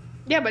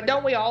 Yeah, but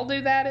don't we all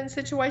do that in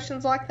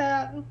situations like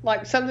that?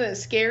 Like something that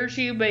scares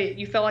you, but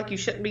you feel like you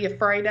shouldn't be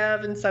afraid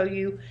of, and so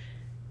you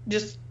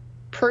just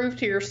prove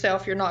to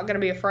yourself you're not going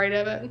to be afraid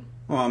of it?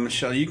 Well,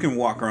 Michelle, you can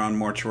walk around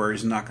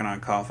mortuaries knocking on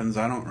coffins.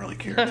 I don't really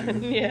care to.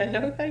 Yeah,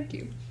 no, thank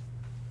you.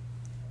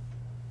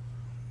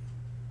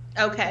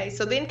 Okay,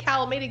 so then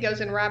Calamita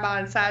goes in Rabbi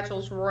and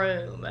Satchel's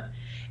room,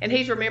 and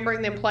he's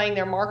remembering them playing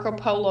their Marco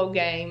Polo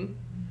game,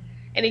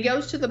 and he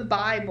goes to the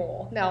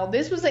Bible. Now,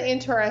 this was an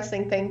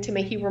interesting thing to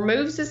me. He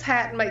removes his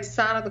hat and makes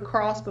sign of the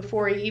cross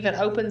before he even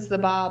opens the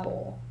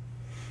Bible.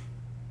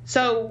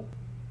 So,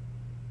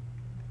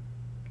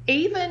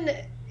 even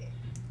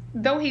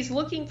though he's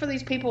looking for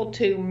these people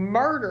to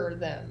murder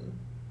them,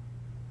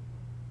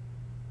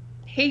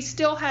 he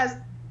still has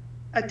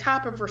a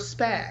type of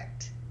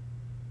respect.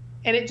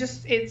 And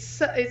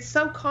it's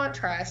so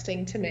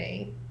contrasting to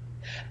me.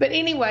 But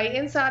anyway,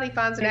 inside he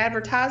finds an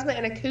advertisement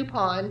and a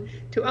coupon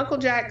to Uncle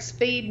Jack's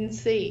Feed and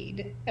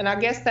Seed. And I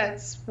guess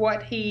that's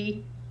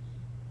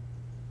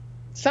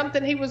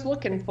something he was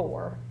looking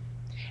for.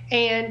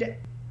 And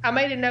I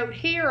made a note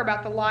here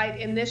about the light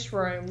in this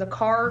room. The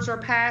cars are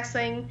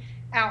passing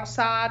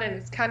outside and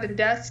it's kind of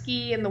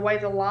dusky, and the way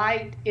the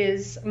light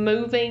is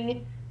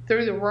moving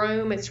through the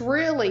room, it's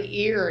really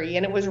eerie,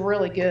 and it was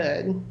really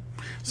good.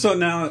 So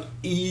now,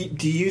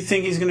 do you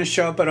think he's going to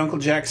show up at Uncle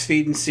Jack's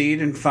Feed and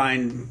Seed and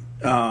find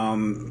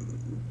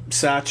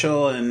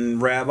Satchel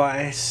and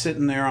Rabbi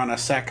sitting there on a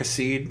sack of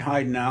seed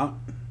hiding out?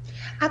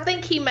 I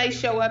think he may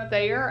show up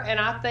there, and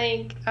I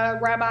think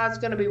Rabbi's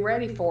going to be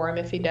ready for him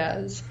if he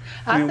does.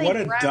 I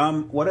mean,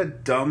 what a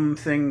dumb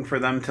thing for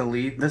them to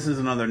leave. This is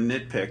another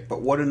nitpick,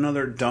 but what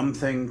another dumb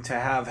thing to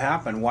have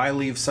happen. Why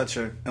leave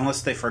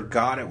unless they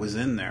forgot it was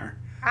in there?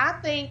 I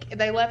think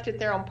they left it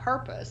there on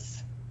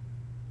purpose.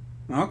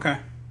 Okay.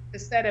 To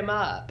set him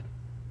up.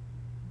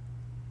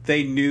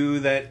 They knew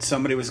that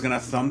somebody was going to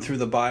thumb through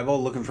the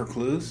Bible looking for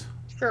clues?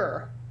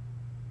 Sure.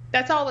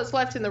 That's all that's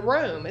left in the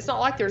room. It's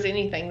not like there's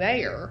anything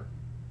there.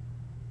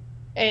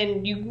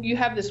 And you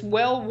have this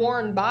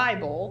well-worn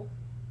Bible.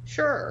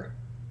 Sure.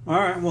 All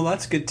right. Well,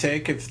 that's a good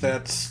take. If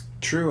that's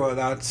true,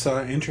 that's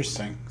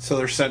interesting. So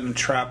they're setting a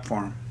trap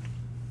for him.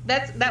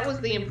 That was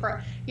the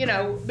impression.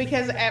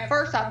 Because at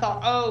first I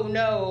thought, oh,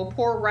 no,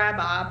 poor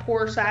Rabbi,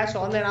 poor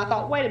Satchel. And then I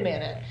thought, wait a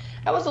minute.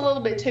 That was a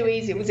little bit too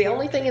easy. It was the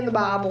only thing in the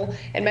Bible.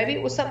 And maybe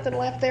it was something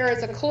left there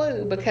as a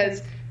clue,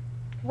 because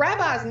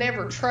Rabbi's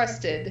never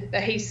trusted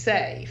that he's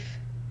safe.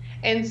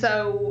 And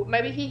so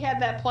maybe he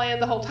had that plan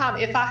the whole time.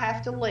 If I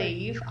have to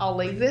leave, I'll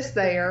leave this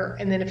there.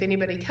 And then if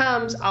anybody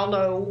comes, I'll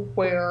know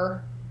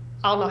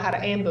how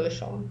to ambush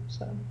them.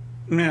 So.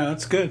 Yeah,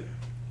 that's good.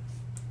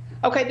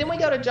 Okay, then we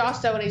go to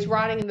Josto, and he's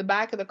riding in the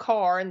back of the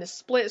car in the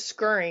split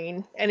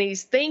screen, and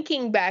he's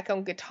thinking back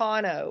on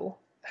Gaetano,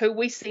 who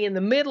we see in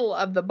the middle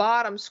of the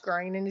bottom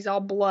screen, and he's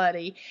all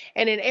bloody.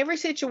 And in every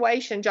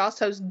situation,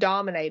 Josto's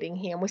dominating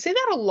him. We see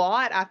that a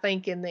lot, I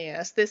think, in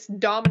this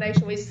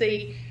domination. We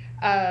see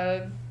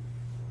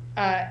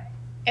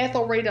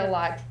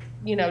Ethelreda,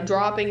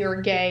 dropping her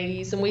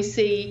gaze, and we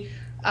see,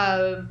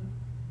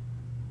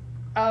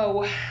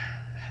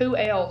 who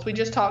else? We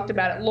just talked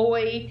about it.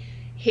 Loy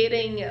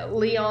hitting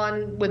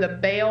Leon with a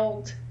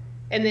belt,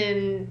 and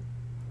then,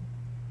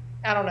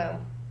 I don't know.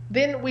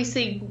 Then we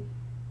see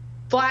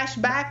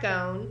flashback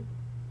on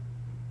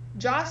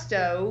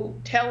Josto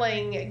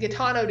telling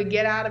Gaetano to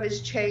get out of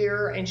his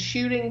chair and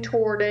shooting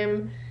toward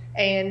him,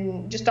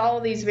 and just all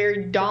of these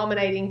very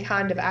dominating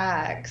kind of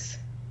acts.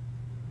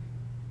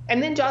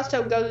 And then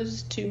Josto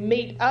goes to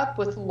meet up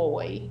with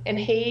Loy, and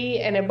he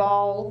and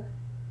Ebal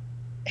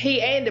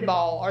he and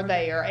Ebal are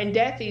there, and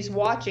Deafy's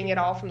watching it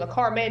all from the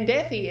car. Man,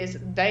 Deafy is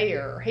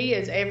there. He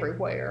is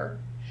everywhere.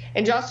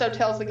 And Josto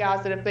tells the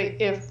guys that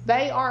if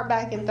they aren't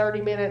back in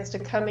 30 minutes to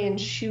come in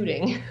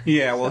shooting.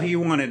 Yeah, well, he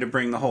wanted to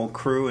bring the whole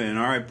crew in.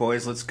 All right,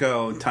 boys, let's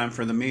go. Time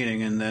for the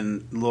meeting. And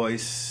then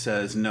Lois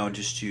says, no,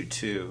 just you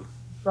two.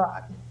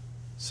 Right.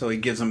 So he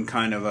gives them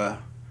kind of a,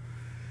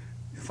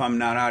 if I'm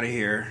not out of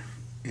here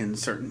in a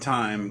certain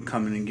time,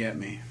 come in and get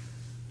me.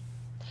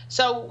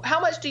 So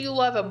how much do you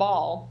love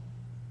Ebal?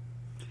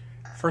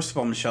 First of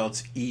all, Michelle,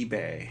 it's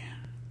eBay.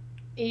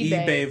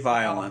 eBay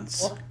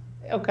violence.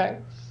 Okay.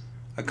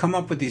 I come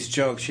up with these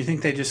jokes. You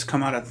think they just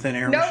come out of thin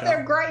air, No, Michelle?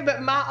 they're great,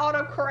 but my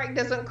autocorrect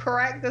doesn't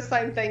correct the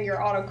same thing your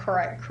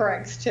autocorrect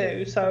corrects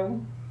too. So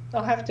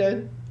I'll have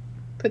to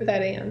put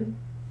that in.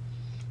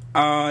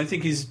 I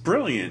think he's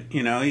brilliant.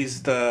 You know,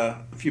 he's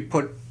if you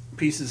put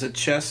pieces of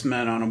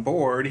chessmen on a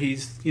board,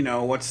 he's,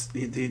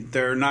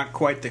 they're not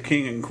quite the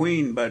king and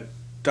queen, but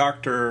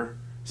Dr.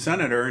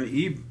 Senator and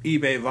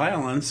eBay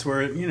violence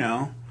were,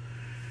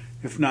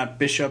 if not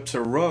bishops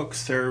or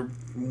rooks, they're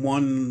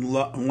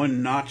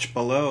one notch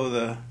below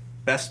the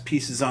best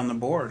pieces on the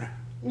board.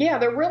 Yeah,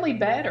 they're really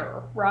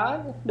better,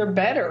 right? They're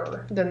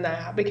better than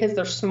that because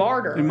they're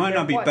smarter. It might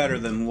not be better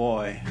than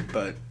Loy,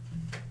 but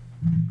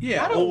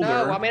yeah, I don't older.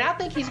 know. I mean, I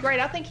think he's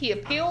great. I think he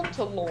appealed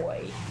to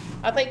Loy.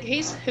 I think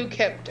he's who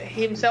kept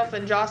himself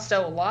and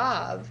Josto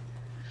alive.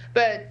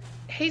 But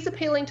he's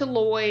appealing to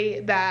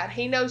Loy that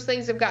he knows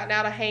things have gotten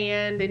out of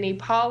hand, and he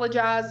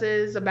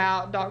apologizes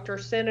about Dr.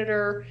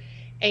 Senator.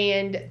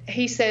 And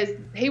he says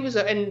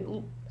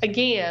and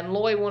again,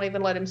 Loy won't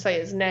even let him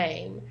say his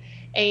name.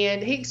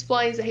 And he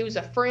explains that he was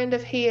a friend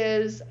of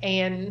his.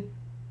 And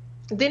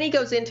then he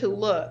goes into,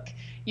 look,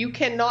 you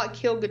cannot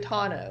kill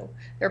Gaetano.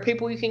 There are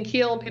people you can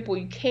kill and people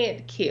you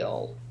can't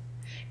kill.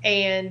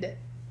 And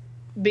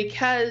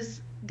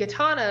because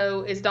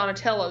Gaetano is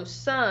Donatello's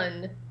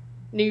son,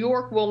 New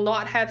York will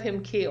not have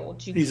him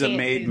killed. He's a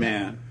made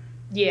man.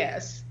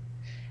 Yes.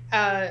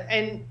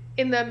 And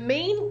in the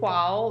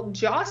meanwhile,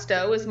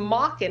 Josto is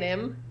mocking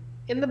him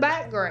in the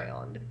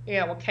background.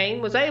 Well,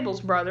 Cain was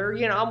Abel's brother.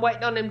 I'm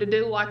waiting on him to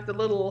do like the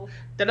little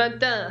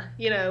da-da-da,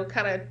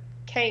 kind of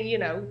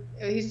Cain,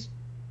 he's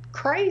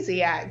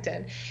crazy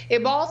acting.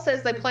 Ebal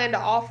says they plan to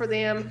offer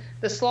them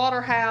the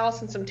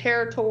slaughterhouse and some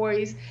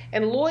territories,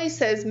 and Loy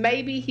says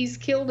maybe he's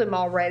killed him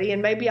already,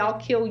 and maybe I'll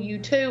kill you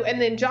too. And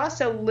then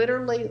Josto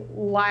literally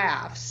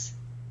laughs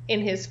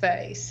in his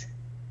face.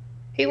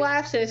 He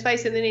laughs in his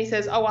face, and then he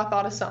says, oh, I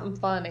thought of something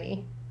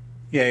funny.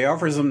 Yeah, he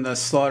offers them the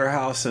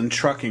slaughterhouse and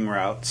trucking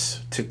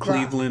routes to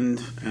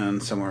Cleveland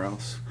and somewhere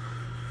else.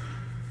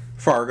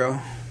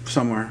 Fargo,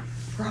 somewhere.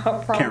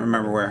 Probably. Can't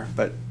remember where,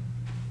 but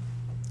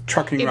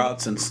trucking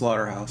routes and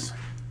slaughterhouse.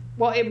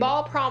 Well,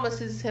 Ebal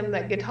promises him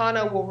that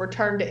Gaetano will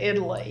return to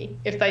Italy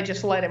if they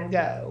just let him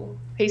go.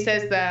 He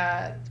says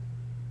that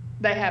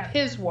they have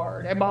his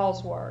word,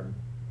 Ebal's word,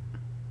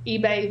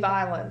 eBay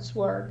violence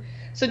word.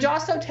 So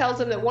Josto tells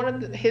him that one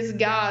of his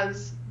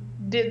guys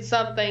did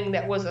something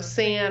that was a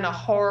sin, a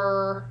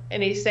horror,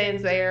 and he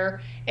stands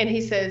there and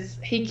he says,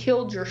 he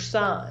killed your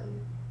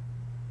son.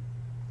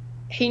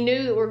 He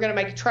knew that we were going to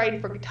make a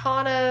trade for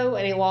Gaetano,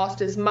 and he lost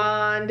his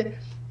mind,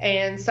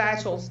 and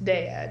Satchel's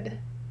dead.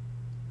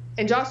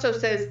 And Josto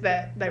says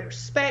that they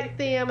respect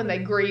them and they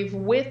grieve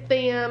with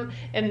them,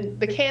 and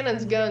the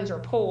cannon's guns are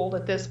pulled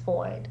at this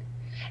point.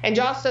 And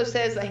Josto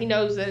says that he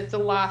knows that it's a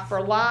life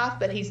for life,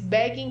 but he's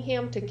begging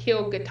him to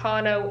kill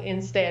Gaetano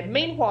instead.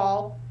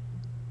 Meanwhile,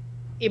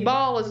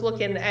 Ebal is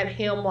looking at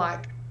him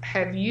like,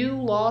 have you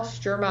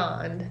lost your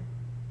mind?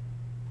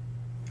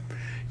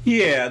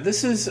 Yeah,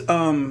 this is,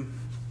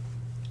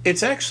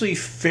 it's actually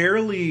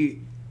fairly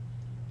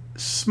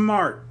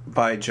smart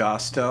by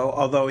Josto,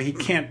 although he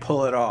can't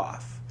pull it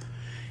off.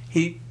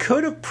 He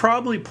could have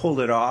probably pulled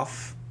it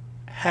off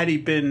had he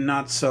been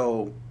not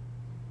so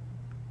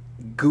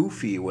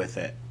goofy with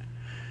it.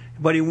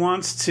 But he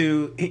wants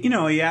to,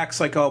 he acts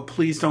like, oh,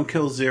 please don't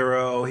kill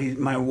Zero.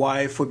 My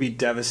wife would be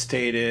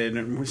devastated.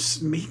 And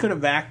he could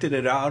have acted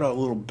it out a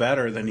little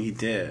better than he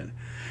did.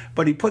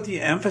 But he put the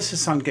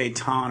emphasis on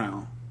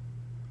Gaetano.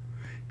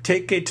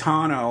 Take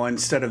Gaetano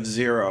instead of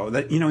Zero.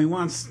 That, he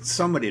wants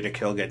somebody to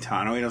kill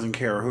Gaetano. He doesn't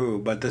care who,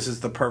 but this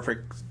is the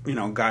perfect,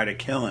 guy to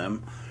kill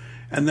him.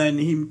 And then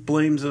he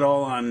blames it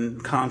all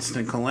on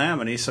Constant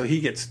Calamity, so he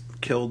gets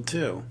killed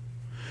too.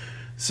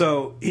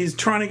 So he's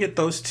trying to get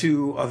those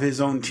two of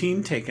his own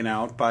team taken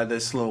out by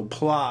this little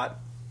plot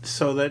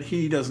so that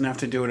he doesn't have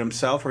to do it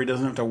himself, or he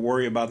doesn't have to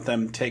worry about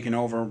them taking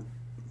over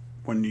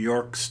when New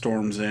York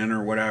storms in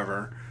or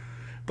whatever.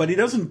 But he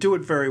doesn't do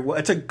it very well.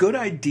 It's a good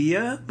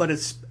idea, but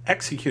it's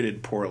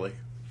executed poorly.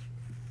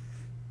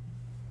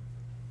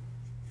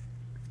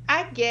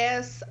 I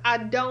guess I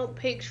don't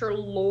picture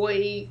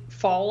Loy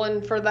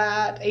falling for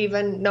that,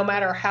 even no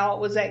matter how it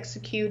was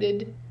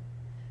executed.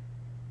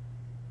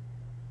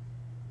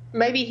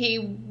 Maybe he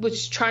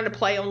was trying to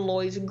play on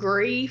Loy's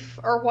grief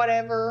or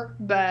whatever,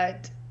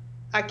 but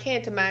I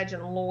can't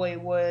imagine Loy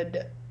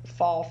would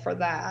fall for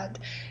that.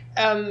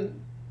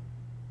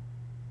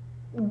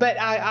 But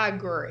I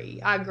agree.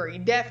 I agree.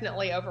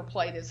 Definitely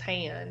overplayed his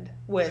hand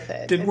with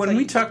it. When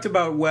we talked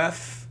about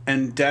Weth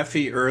and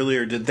Defi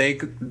earlier, did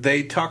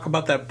they talk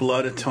about that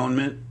blood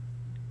atonement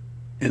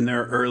in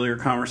their earlier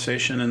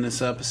conversation in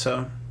this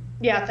episode?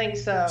 Yeah, I think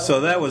so.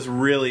 So that was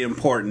really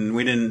important.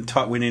 We didn't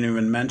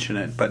even mention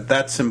it, but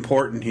that's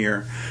important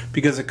here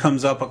because it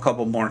comes up a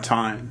couple more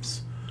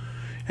times.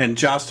 And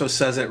Josto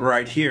says it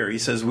right here. He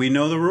says, "We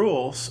know the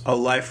rules. A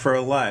life for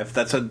a life.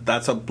 That's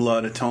a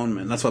blood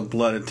atonement. That's what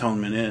blood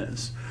atonement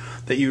is.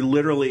 That you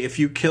literally, if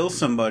you kill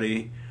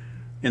somebody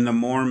in the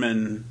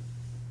Mormon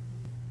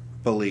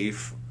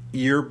belief,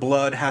 your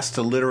blood has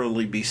to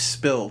literally be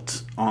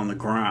spilt on the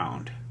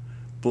ground.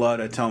 Blood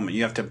atonement.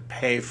 You have to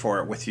pay for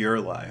it with your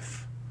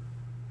life."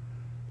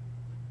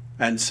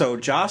 And so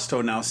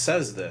Josto now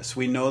says this.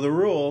 We know the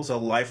rules. A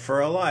life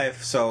for a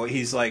life. So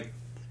he's like,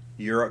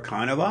 you're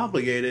kind of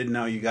obligated.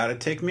 Now you got to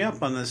take me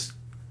up on this.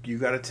 You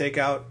got to take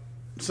out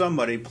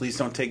somebody. Please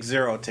don't take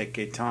Zero. Take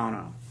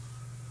Gaetano.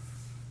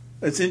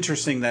 It's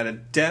interesting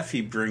that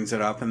Defi brings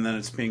it up and then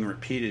it's being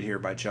repeated here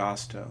by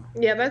Josto.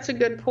 Yeah, that's a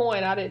good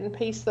point. I didn't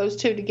piece those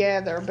two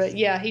together. But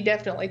yeah, he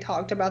definitely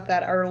talked about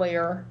that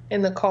earlier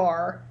in the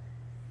car.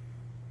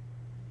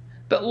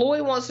 But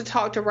Loy wants to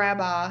talk to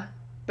Rabbi,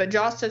 but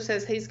Josto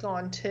says he's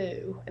gone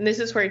too. And this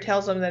is where he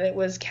tells him that it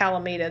was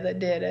Calamita that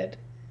did it.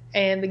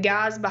 And the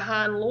guys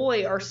behind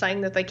Loy are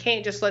saying that they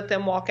can't just let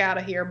them walk out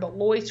of here, but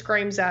Loy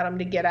screams at them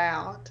to get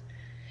out.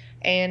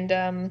 And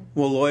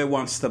well, Loy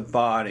wants the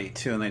body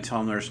too, and they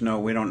tell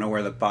him we don't know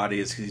where the body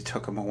is because he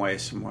took him away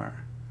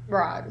somewhere.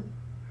 Right.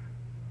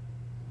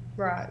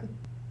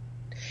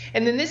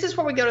 And then this is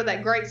where we go to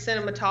that great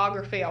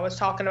cinematography I was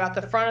talking about,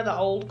 the front of the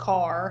old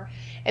car.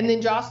 And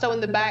then Josto in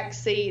the back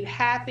seat,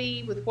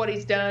 happy with what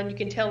he's done. You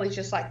can tell he's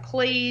just like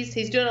pleased.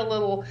 He's doing a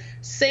little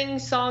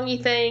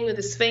sing-songy thing with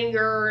his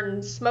finger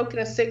and smoking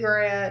a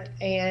cigarette.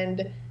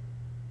 And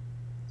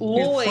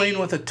Loy... He's playing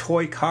with a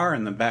toy car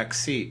in the back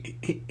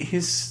seat.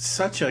 He's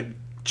such a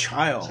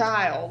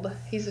child.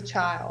 He's a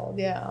child,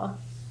 yeah.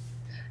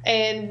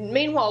 And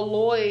meanwhile,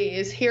 Loy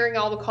is hearing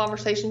all the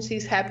conversations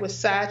he's had with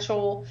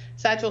Satchel.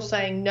 Satchel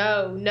saying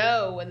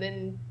no, and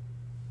then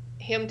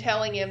him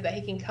telling him that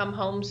he can come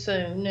home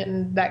soon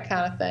and that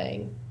kind of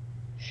thing.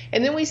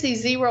 And then we see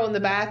Zero in the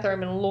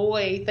bathroom and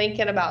Loy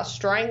thinking about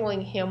strangling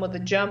him with a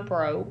jump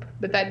rope,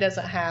 but that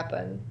doesn't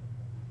happen.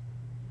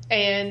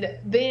 And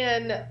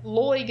then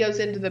Loy goes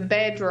into the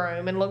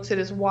bedroom and looks at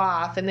his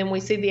wife, and then we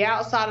see the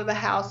outside of the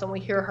house and we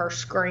hear her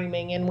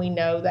screaming, and we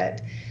know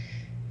that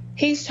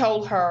he's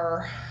told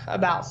her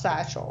about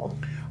Satchel.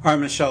 All right,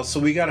 Michelle, so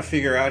we got to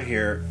figure out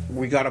here,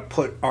 we got to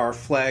put our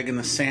flag in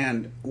the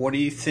sand. What do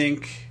you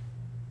think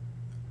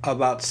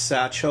about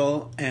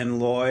Satchel and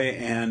Loy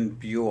and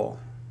Buell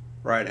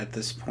right at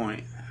this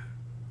point?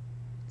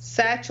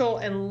 Satchel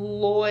and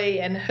Loy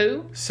and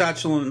who?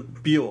 Satchel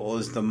and Buell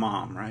is the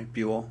mom, right?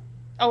 Buell.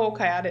 Oh,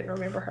 okay. I didn't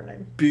remember her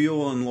name.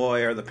 Buell and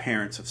Loy are the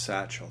parents of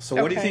Satchel. So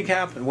what do you think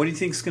happened? What do you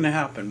think is going to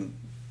happen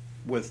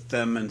with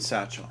them and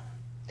Satchel?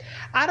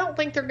 I don't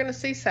think they're going to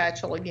see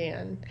Satchel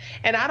again.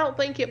 And I don't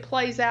think it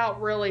plays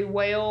out really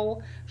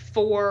well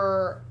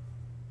for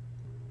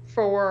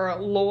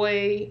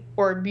Loy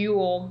or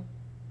Buell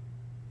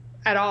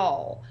at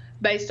all,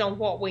 based on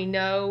what we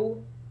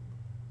know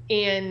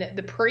in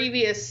the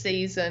previous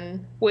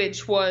season,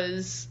 which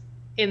was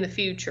in the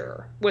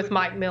future with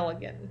Mike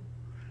Milligan.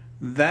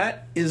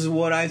 That is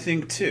what I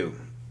think too.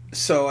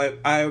 So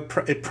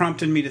it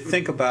prompted me to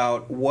think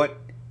about, what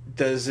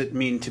does it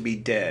mean to be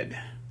dead?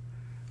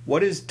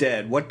 What is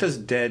dead? What does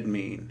dead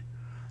mean?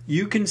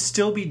 You can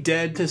still be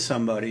dead to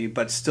somebody,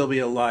 but still be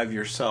alive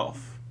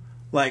yourself.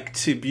 Like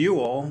to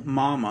Buell,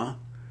 Mama,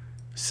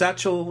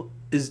 Satchel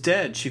is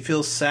dead. She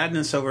feels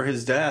sadness over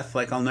his death,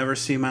 like I'll never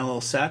see my little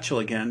Satchel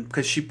again,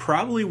 because she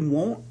probably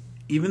won't,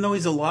 even though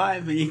he's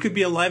alive, and he could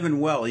be alive and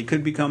well. He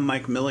could become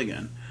Mike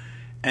Milligan.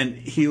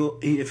 And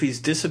if he's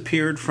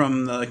disappeared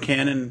from the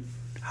Cannon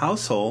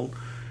household,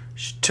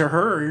 to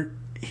her,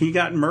 he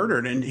got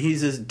murdered, and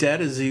he's as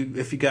dead as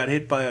if he got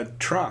hit by a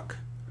truck.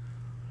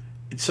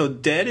 So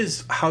dead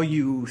is how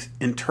you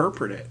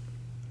interpret it,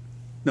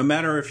 no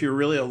matter if you're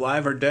really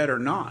alive or dead or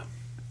not.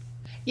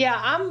 Yeah,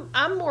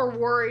 I'm more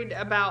worried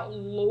about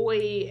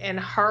Loy and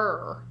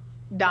her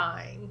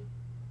dying.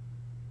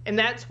 And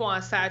that's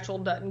why Satchel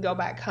doesn't go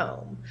back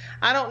home.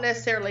 I don't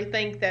necessarily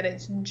think that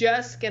it's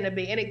just going to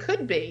be, and it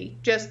could be,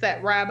 just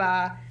that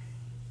Rabbi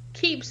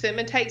keeps him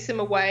and takes him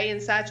away,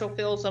 and Satchel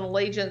feels an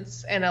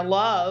allegiance and a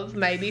love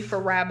maybe for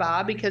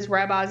Rabbi, because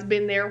Rabbi's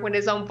been there when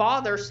his own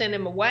father sent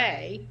him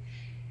away.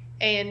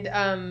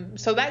 And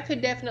so that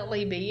could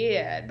definitely be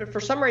it. But for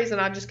some reason,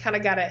 I just kind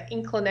of got an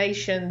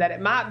inclination that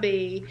it might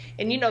be,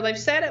 and they've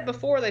said it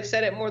before, they've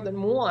said it more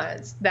than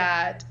once,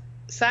 that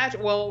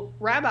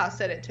Rabbi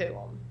said it to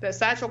him, that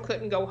Satchel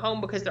couldn't go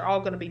home because they're all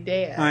going to be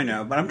dead. I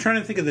know, but I'm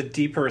trying to think of the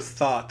deeper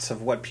thoughts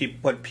of what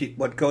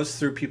goes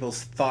through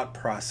people's thought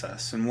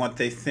process and what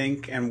they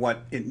think and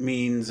what it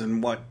means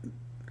and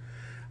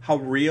how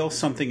real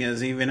something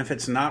is, even if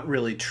it's not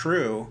really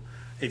true.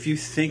 if you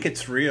think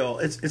it's real,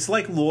 it's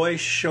like Loy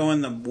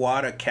showing the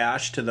wad of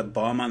cash to the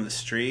bum on the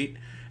street,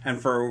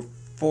 and for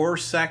 4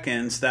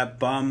 seconds that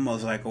bum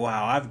was like,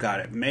 wow, I've got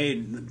it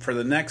made. For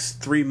the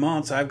next 3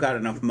 months, I've got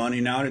enough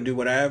money now to do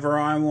whatever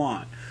I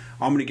want.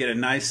 I'm going to get a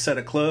nice set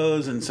of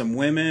clothes and some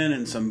women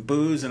and some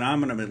booze, and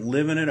I'm going to be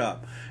living it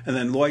up. And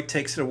then Lloyd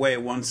takes it away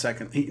 1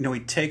 second. He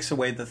takes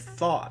away the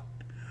thought.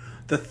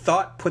 The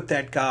thought put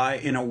that guy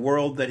in a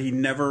world that he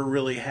never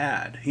really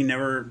had. He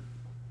never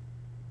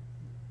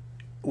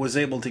was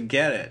able to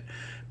get it.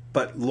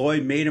 But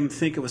Lloyd made him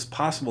think it was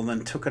possible,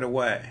 then took it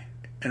away.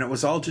 And it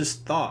was all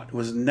just thought. It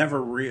was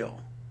never real.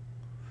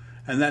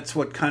 And that's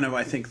what kind of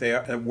I think they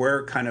are,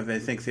 where kind of I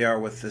think they are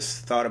with this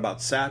thought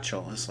about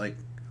Satchel. It's like,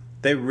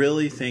 they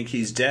really think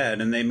he's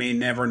dead, and they may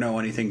never know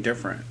anything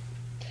different.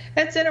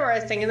 That's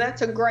interesting, and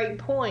that's a great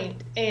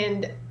point.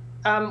 And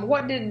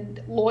what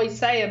did Lloyd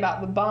say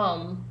about the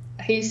bum?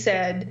 He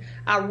said,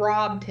 I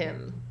robbed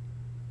him.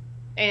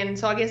 And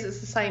so I guess it's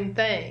the same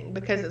thing,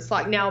 because it's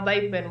like now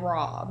they've been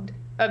robbed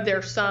of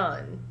their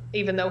son,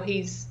 even though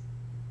he's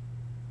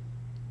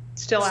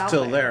still out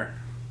there.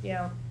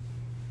 Yeah.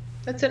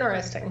 That's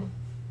interesting.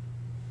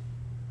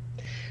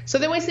 So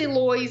then we see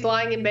Loy's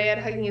lying in bed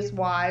hugging his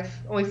wife,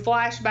 and we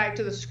flash back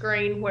to the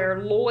screen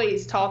where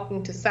Loy's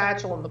talking to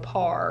Satchel in the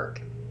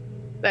park.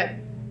 That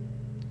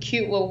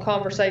cute little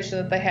conversation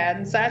that they had.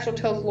 And Satchel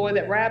tells Loy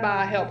that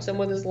Rabbi helps him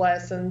with his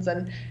lessons,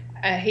 and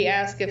he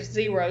asks if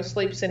Zero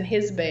sleeps in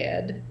his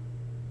bed.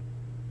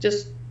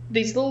 Just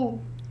these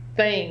little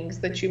things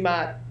that you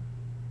might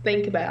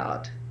think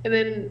about. And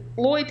then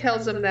Loy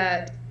tells him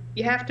that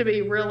you have to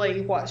be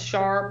really,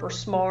 sharp or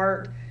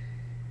smart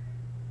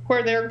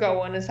where they're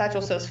going. And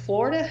Satchel says,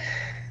 Florida?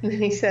 And then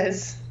he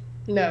says,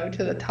 no,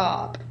 to the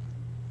top.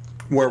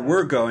 Where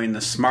we're going,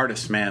 the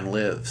smartest man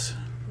lives.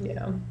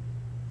 Yeah.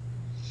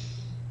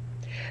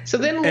 So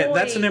then Lloyd,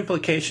 that's an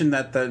implication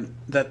that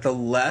the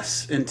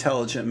less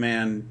intelligent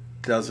man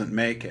doesn't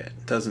make it,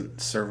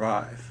 doesn't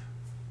survive.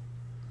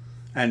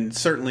 And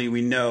certainly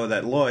we know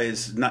that Loy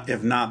is, not,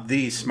 if not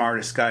the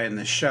smartest guy in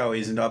the show,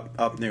 he's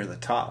up near the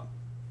top.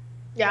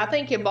 Yeah, I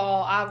think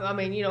Ibal,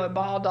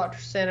 Ibal, Dr.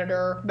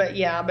 Senator, but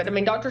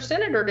Dr.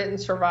 Senator didn't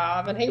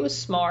survive, and he was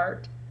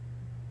smart.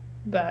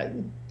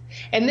 And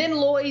then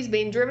Loy's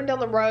being driven down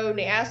the road, and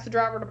he asks the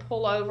driver to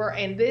pull over,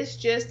 and this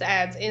just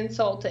adds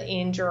insult to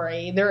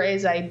injury. There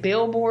is a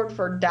billboard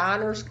for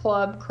Diners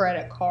Club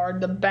credit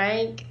card. The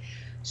bank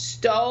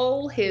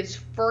stole his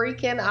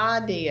freaking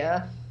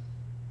idea.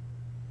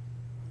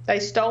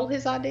 They stole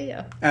his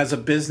idea. As a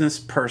business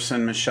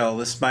person, Michelle,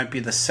 this might be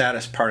the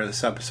saddest part of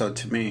this episode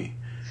to me.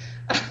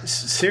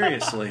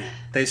 Seriously,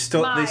 they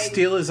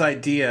steal his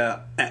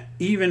idea,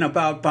 even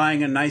about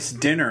buying a nice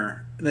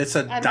dinner. It's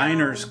a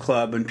diners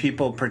club, and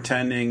people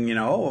pretending,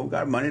 we've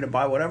got money to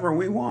buy whatever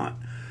we want.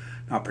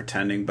 Not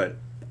pretending, but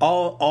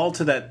all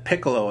to that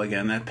Piccolo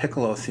again. That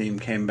Piccolo theme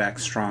came back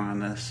strong on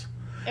this.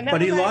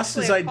 But he lost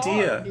his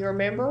idea. Do you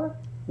remember?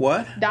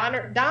 What?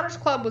 Diners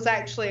Club was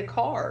actually a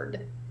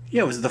card.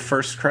 Yeah, it was the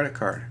first credit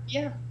card.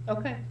 Yeah.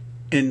 Okay.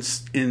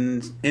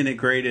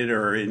 Integrated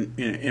or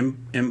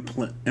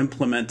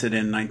implemented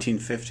in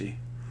 1950.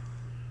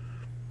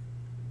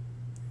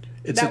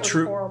 It's a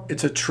true.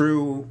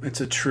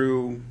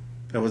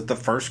 It was the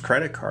first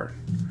credit card,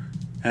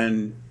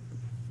 and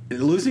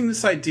losing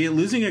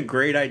a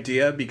great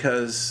idea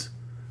because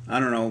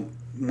I don't know.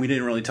 We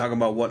didn't really talk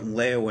about what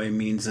layaway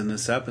means in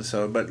this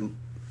episode, but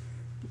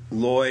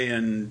Loy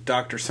and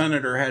Dr.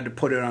 Senator had to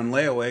put it on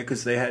layaway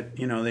because they had,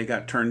 they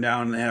got turned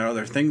down and they had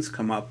other things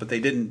come up, but they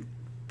didn't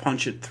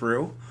punch it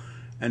through,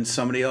 and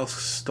somebody else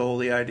stole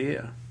the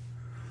idea.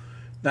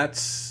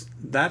 That's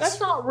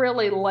not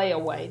really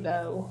layaway,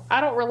 though. I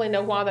don't really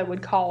know why they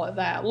would call it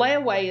that.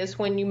 Layaway is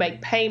when you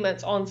make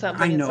payments on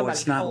something. I know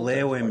it's not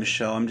layaway,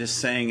 Michelle. I'm just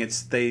saying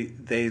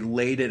they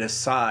laid it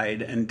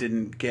aside and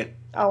didn't get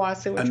I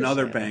see what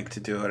another you're saying. bank to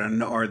do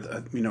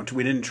it,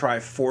 we didn't try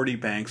 40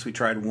 banks. We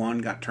tried one,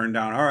 got turned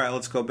down. All right,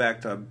 let's go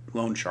back to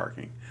loan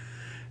sharking.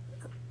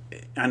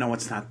 I know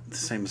it's not the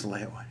same as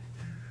layaway.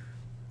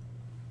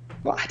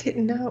 Well, I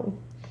didn't know.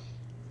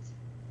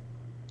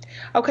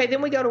 Okay,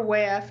 then we go to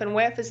Wef, and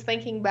Wef is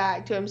thinking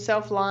back to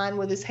himself lying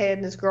with his head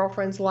in his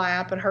girlfriend's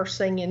lap and her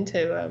singing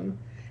to him.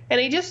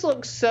 And he just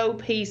looks so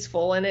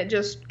peaceful, and it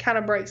just kind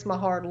of breaks my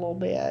heart a little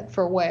bit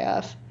for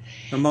Wef.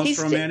 The most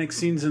romantic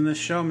scenes in this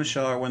show,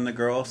 Michelle, are when the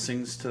girl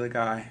sings to the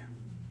guy,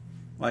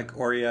 like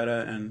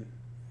Orietta and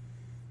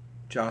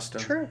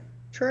Josto.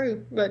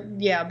 True,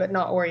 but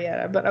not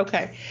Orietta. But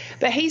okay,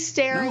 but he's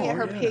staring at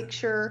her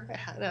picture,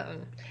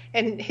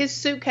 and his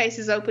suitcase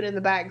is open in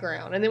the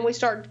background. And then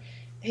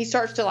he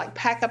starts to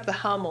pack up the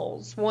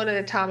Hummels one at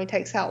a time. He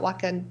takes out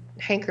like a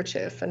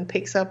handkerchief and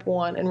picks up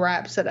one and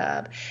wraps it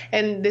up.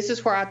 And this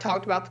is where I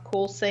talked about the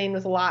cool scene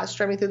with the light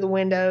streaming through the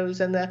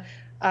windows and the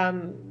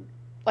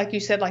like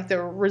you said, like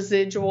the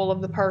residual of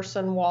the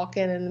person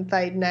walking and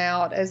fading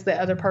out as the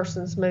other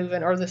person's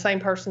moving, or the same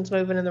person's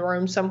moving in the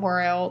room somewhere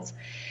else.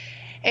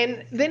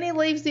 And then he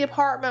leaves the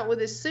apartment with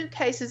his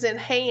suitcases in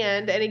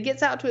hand, and he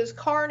gets out to his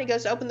car, and he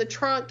goes to open the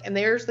trunk, and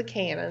there's the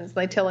cannons.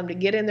 They tell him to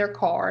get in their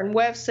car. And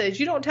Wef says,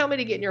 you don't tell me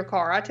to get in your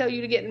car. I tell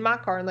you to get in my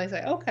car. And they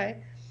say, okay.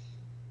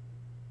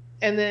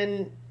 And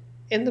then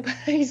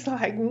he's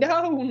like,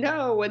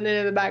 no. And then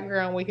in the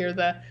background, we hear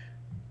the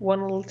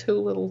 1 little, 2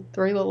 little,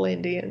 3 little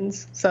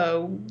Indians.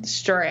 So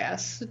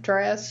stress.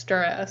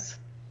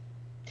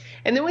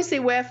 And then we see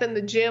Wef in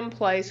the gym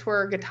place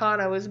where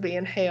Gaetano is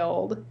being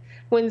held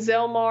when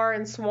Zelmar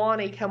and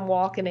Swanee come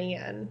walking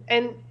in.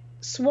 And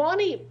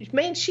Swanee,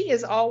 man, she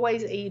is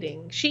always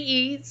eating. She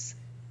eats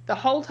the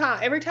whole time.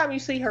 Every time you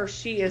see her,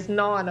 she is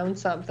gnawing on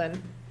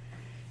something.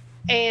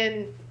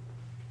 And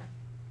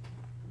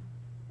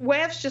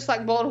Wef's just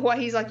like blown away.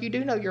 He's like, you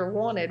do know you're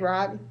wanted,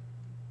 right?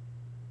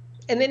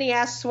 And then he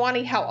asks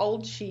Swanee how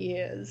old she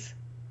is.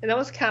 And that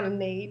was kind of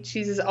neat.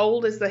 She's as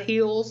old as the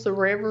hills, the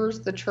rivers,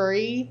 the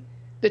trees.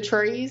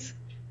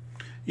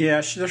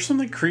 Yeah, there's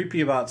something creepy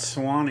about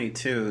Swanee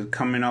too,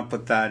 coming up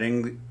with that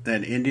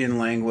Indian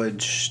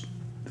language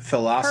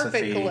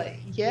philosophy. Perfectly,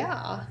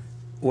 yeah.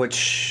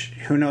 Which,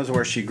 who knows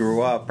where she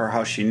grew up or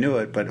how she knew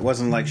it, but it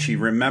wasn't like she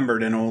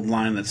remembered an old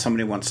line that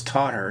somebody once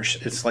taught her.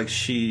 It's like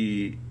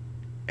she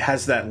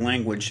has that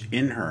language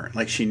in her,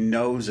 like she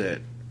knows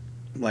it,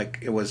 like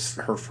it was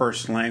her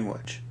first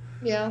language.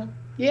 Yeah.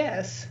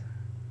 Yes.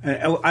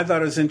 And I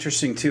thought it was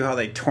interesting too how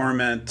they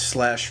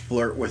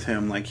torment/flirt with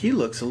him. Like he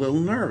looks a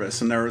little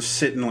nervous, and they're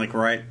sitting like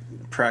right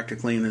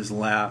practically in his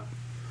lap.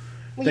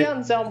 Well, yeah,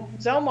 and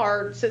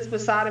Zelmar sits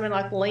beside him and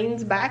like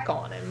leans back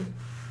on him.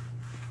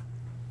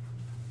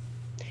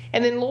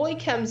 And then Lloyd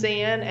comes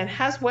in and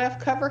has Wef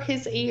cover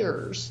his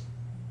ears,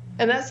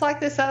 and that's like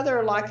this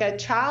other like a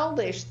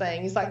childish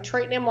thing. He's like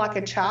treating him like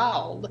a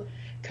child.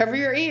 Cover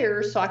your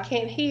ears so I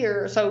can't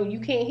hear, so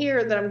you can't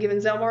hear that I'm giving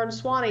Zelmar and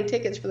Swanee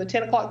tickets for the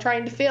 10 o'clock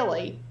train to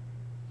Philly.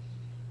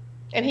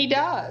 And he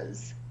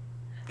does.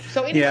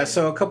 So anyway, yeah,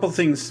 so a couple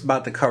things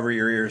about the cover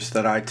your ears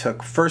that I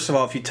took. First of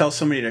all, if you tell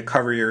somebody to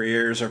cover your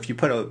ears, or if you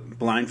put a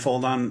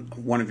blindfold on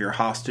one of your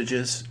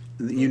hostages,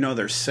 you know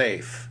they're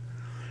safe.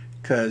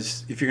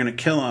 Because if you're going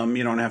to kill them,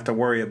 you don't have to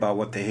worry about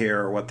what they hear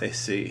or what they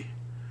see.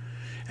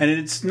 And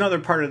it's another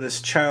part of this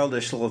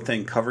childish little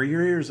thing, cover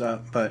your ears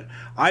up. But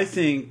I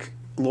think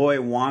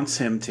Loy wants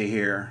him to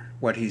hear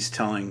what he's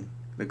telling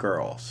the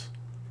girls.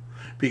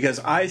 Because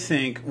I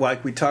think,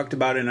 like we talked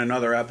about in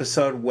another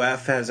episode,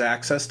 Wef has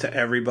access to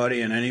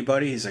everybody and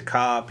anybody. He's a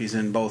cop. He's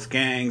in both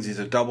gangs. He's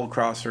a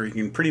double-crosser. He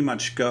can pretty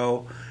much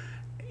go.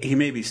 He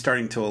may be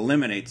starting to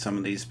eliminate some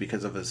of these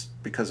because of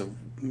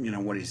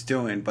what he's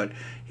doing. But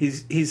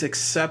he's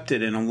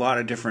accepted in a lot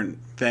of different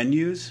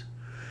venues.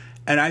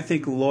 And I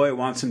think Loy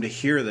wants him to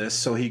hear this,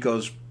 so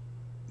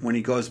when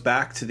he goes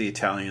back to the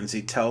Italians,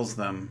 he tells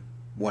them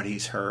what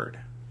he's heard,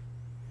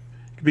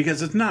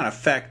 because it's not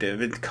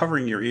effective.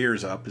 Covering your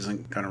ears up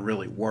isn't going to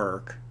really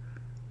work.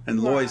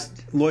 And right.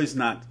 Loy's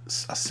not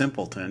a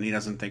simpleton. He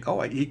doesn't think,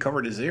 he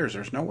covered his ears.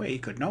 There's no way he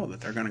could know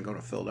that they're going to go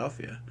to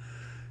Philadelphia.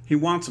 He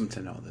wants them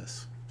to know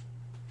this.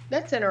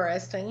 That's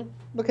interesting,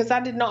 because I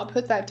did not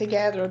put that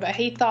together, that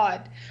he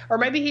thought, or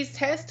maybe he's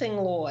testing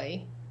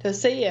Loy to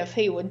see if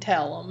he would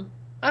tell him.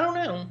 I don't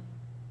know.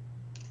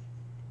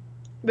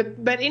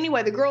 But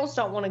anyway, the girls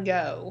don't want to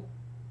go.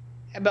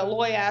 But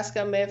Loy asks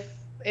him if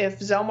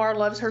Zelmar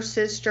loves her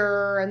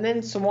sister, and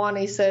then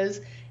Swanee says,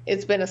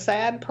 it's been a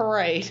sad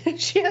parade.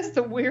 She has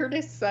the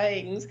weirdest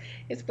sayings.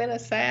 It's been a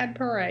sad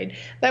parade.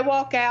 They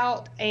walk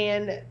out,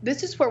 and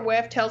this is where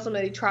Wef tells him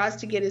that he tries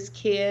to get his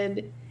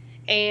kid,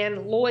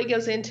 and Loy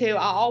goes into,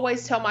 I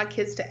always tell my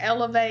kids to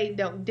elevate,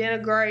 don't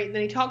denigrate. And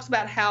then he talks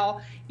about how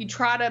you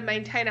try to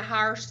maintain a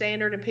higher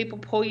standard and people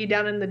pull you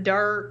down in the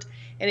dirt.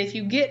 And if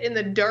you get in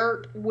the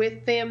dirt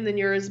with them, then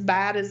you're as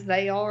bad as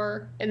they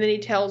are. And then he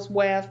tells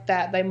Wef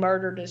that they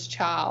murdered his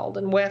child,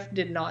 and Wef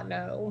did not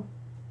know.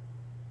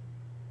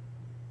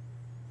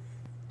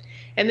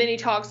 And then he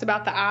talks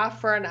about the eye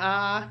for an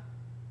eye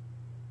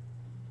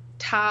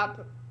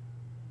type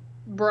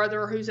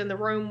brother who's in the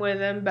room with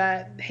him,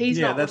 but he's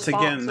not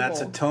responsible. Yeah,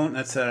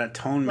 that's that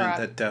atonement right.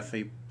 that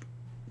Duffy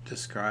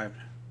described.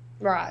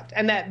 Right,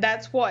 and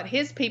that's what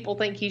his people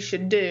think he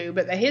should do,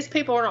 but that his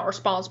people are not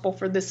responsible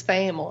for this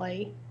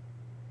family.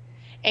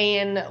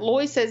 And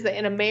Loy says that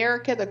in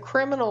America, the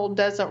criminal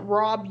doesn't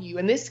rob you.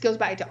 And this goes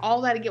back to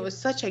all that again. It was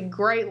such a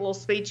great little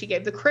speech he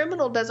gave. The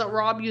criminal doesn't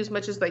rob you as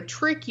much as they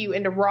trick you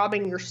into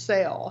robbing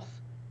yourself.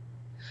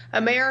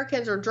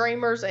 Americans are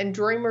dreamers, and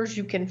dreamers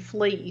you can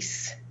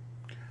fleece.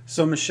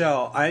 So,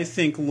 Michelle, I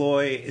think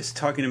Loy is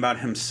talking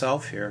about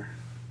himself here.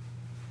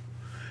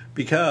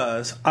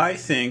 Because I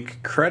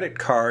think credit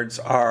cards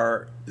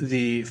are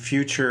the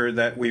future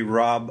that we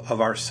rob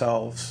of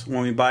ourselves.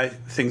 When we buy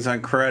things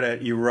on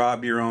credit, you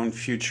rob your own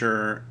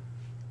future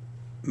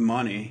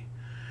money.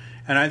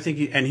 And I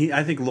think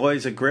I think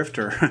Loy's a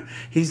grifter.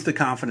 He's the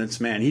confidence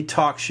man. He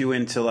talks you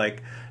into,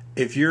 like,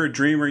 if you're a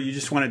dreamer, you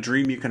just want to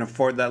dream you can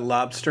afford that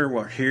lobster,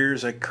 well,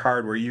 here's a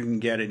card where you can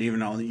get it even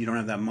though you don't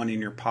have that money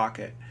in your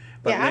pocket.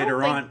 But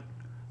yeah,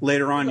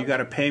 later on, you got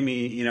to pay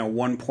me,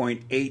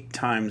 1.8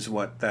 times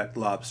what that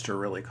lobster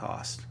really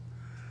cost.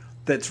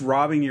 that's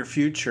robbing your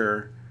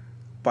future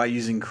by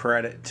using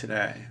credit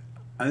today.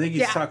 I think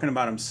he's talking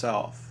about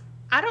himself.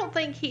 I don't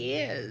think he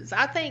is.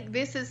 I think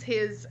this is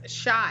his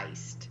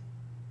shyst.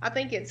 I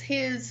think it's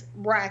his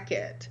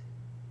racket.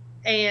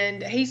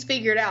 And he's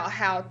figured out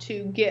how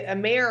to get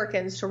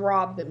Americans to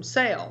rob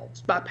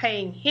themselves by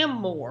paying him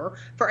more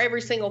for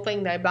every single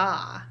thing they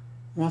buy.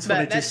 Well, that's what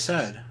I just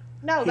said.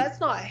 No, that's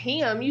not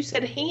him. You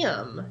said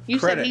him. You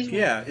credit,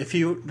 said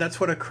he's that's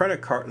what a credit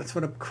card. That's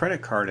what a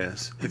credit card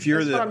is. If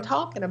you're that's what I'm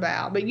talking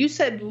about. But you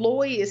said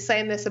Loy is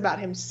saying this about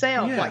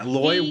himself. Yeah, like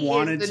Loy he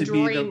wanted is the to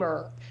be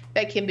dreamer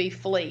that can be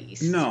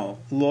fleeced. No,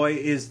 Loy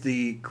is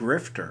the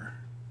grifter.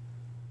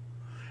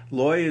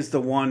 Loy is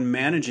the one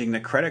managing the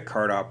credit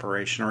card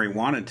operation, or he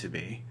wanted to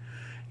be.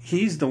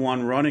 He's the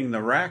one running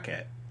the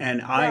racket.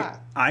 And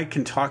I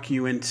can talk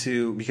you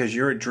into, because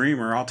you're a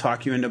dreamer, I'll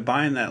talk you into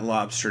buying that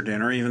lobster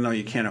dinner, even though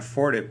you can't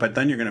afford it. But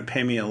then you're going to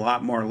pay me a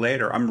lot more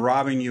later. I'm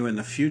robbing you in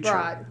the future.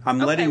 Right. I'm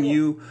letting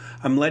you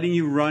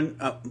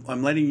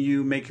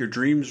make your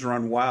dreams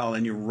run wild,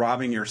 and you're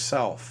robbing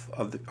yourself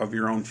of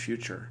your own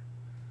future.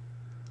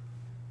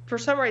 For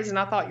some reason,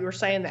 I thought you were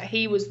saying that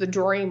he was the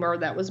dreamer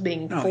that was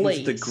being fleeced.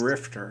 He's the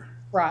grifter.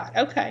 Right.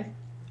 Okay.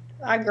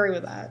 I agree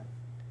with that.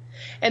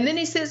 And then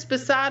he sits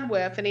beside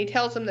Wef, and he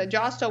tells him that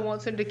Josto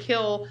wants him to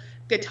kill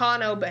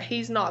Gaetano, but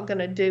he's not going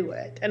to do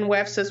it. And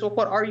Wef says, well,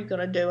 what are you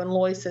going to do? And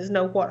Loy says,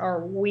 no, what are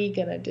we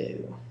going to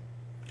do?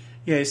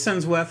 Yeah, he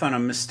sends Wef on a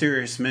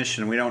mysterious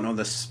mission. We don't know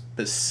the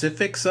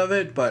specifics of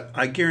it, but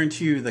I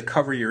guarantee you the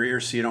cover your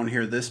ears so you don't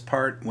hear this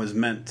part was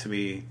meant to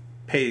be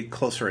paid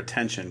closer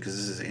attention, because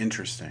this is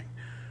interesting.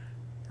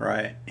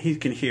 Right? He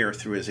can hear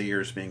through his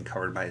ears being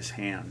covered by his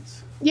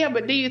hands. Yeah,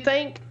 but do you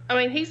think, I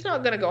mean, he's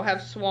not going to go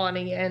have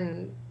Swanee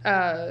and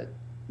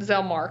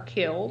Zelmar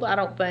killed, I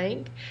don't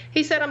think.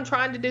 He said, I'm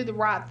trying to do the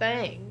right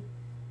thing.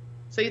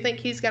 So you think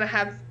he's going to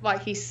have,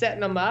 like, he's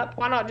setting them up?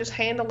 Why not just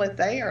handle it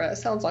there? That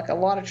sounds like a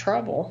lot of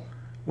trouble.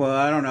 Well,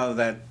 I don't know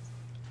that.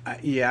 I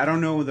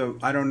don't know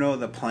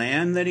the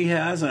plan that he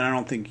has, and I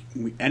don't think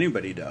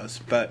anybody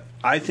does. But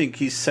I think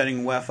he's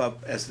setting Wef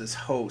up as this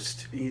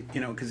host,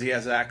 because he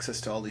has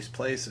access to all these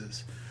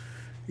places.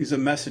 He's a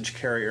message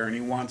carrier, and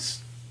he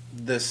wants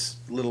this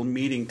little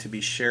meeting to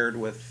be shared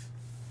with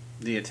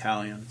the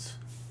Italians.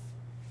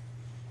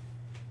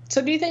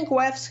 So do you think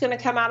Wef's going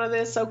to come out of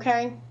this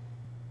okay?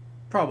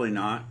 Probably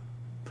not.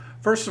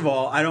 First of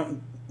all, I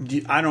don't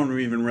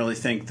even really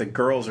think the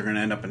girls are going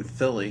to end up in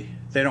Philly.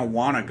 They don't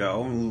want to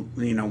go.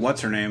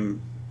 What's her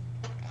name?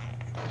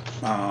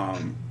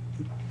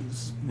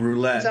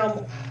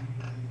 Roulette.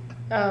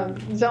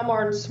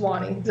 Zelmar and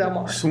Swanee.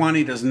 Zelmar.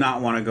 Swanee does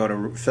not want to go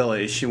to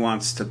Philly. She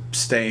wants to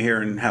stay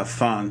here and have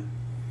fun.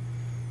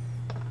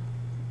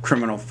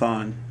 Criminal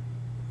fun.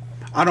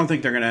 I don't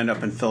think they're going to end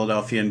up in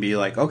Philadelphia and be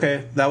like,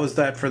 okay, that was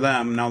that for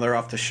them. Now they're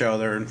off the show.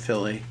 They're in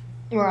Philly.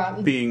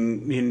 Right.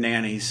 Being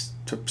nannies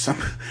to some,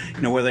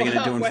 what are they going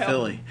to do in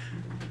Philly?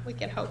 We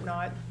can hope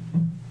not.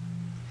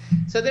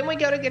 So then we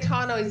go to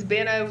Gaetano. He's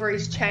bent over,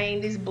 he's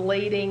chained, he's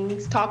bleeding.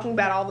 He's talking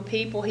about all the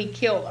people he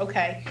killed.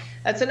 Okay,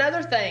 that's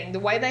another thing. The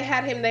way they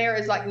had him there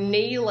is like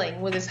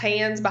kneeling with his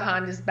hands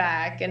behind his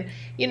back. And,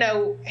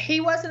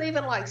 he wasn't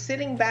even like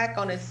sitting back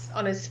on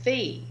his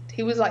feet.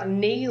 He was like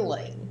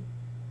kneeling.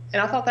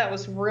 And I thought that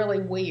was really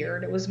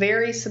weird. It was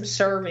very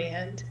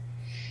subservient.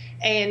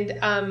 And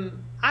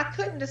I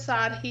couldn't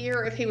decide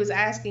here if he was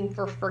asking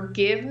for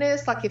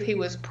forgiveness, like if he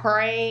was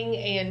praying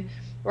and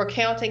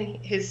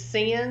recounting his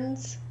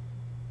sins,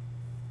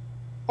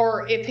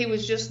 or if he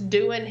was just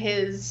doing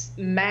his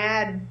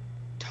mad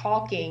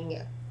talking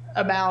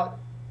about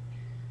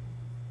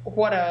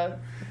what a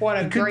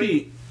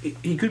great...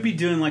 He could be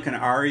doing like an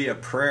Arya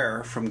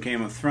prayer from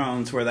Game of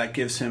Thrones, where that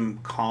gives him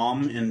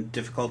calm in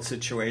difficult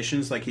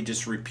situations. Like he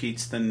just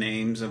repeats the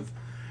names of,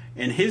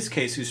 in his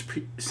case,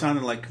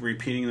 sounded like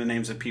repeating the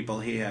names of people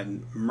he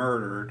had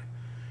murdered.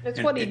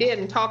 That's what he did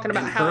in talking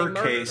about how he murdered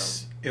them. In her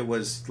case, it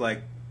was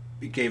like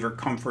it gave her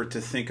comfort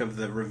to think of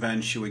the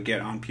revenge she would get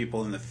on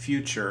people in the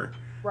future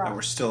that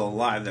were still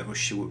alive that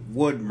she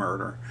would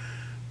murder.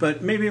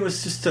 But maybe it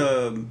was just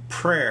a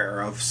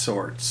prayer of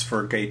sorts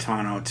for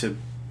Gaetano to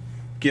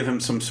give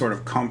him some sort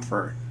of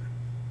comfort.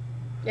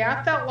 Yeah,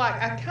 I felt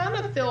like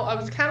I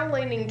was kind of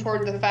leaning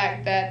toward the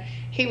fact that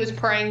he was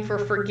praying for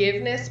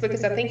forgiveness,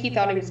 because I think he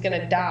thought he was going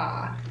to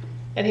die,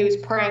 and he was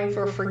praying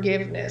for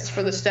forgiveness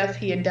for the stuff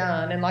he had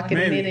done and like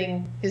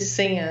admitting his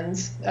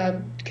sins,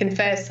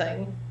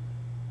 confessing.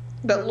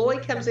 But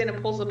Lloyd comes in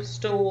and pulls up a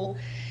stool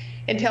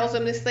and tells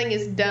him this thing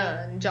is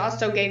done.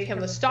 Josto gave him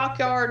the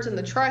stockyards and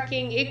the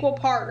trucking, equal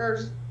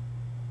partners.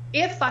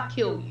 If I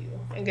kill you.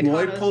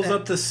 Lloyd pulls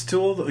up the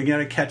stool. We got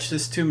to catch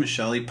this too,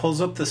 Michelle. He pulls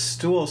up the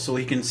stool so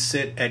he can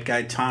sit at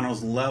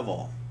Gaetano's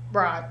level.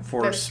 Right.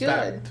 For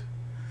respect. Good.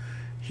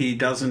 He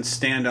doesn't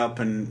stand up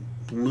and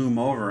loom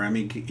over him.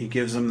 He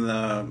gives him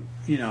the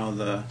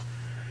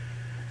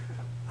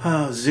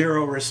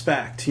zero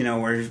respect.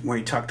 Where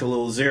he talked to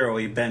little Zero,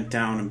 he bent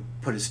down and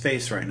put his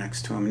face right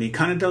next to him. And he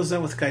kind of does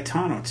that with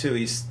Gaetano too.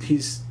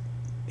 He's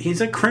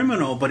a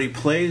criminal, but he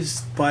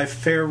plays by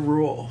fair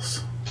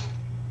rules.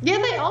 Yeah,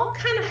 they all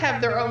kind of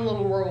have their own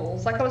little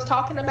rules. Like I was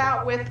talking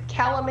about with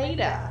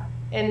Calamita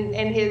and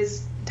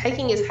his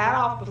taking his hat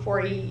off before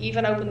he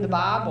even opened the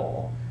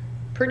Bible.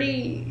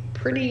 Pretty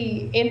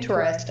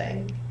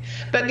interesting.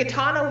 But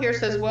Gaetano here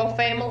says, well,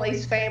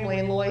 family's family.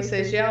 And Loy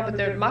says, yeah, but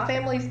no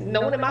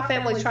one in my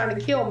family's trying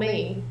to kill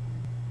me.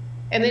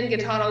 And then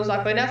Gaetano's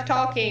like, enough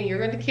talking. You're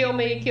going to kill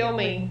me, kill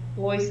me.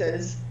 Loy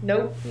says,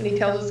 nope. And he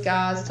tells his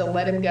guys to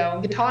let him go.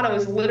 And Gaetano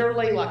is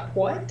literally like,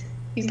 what?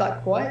 He's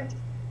like, what?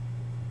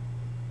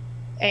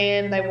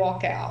 And they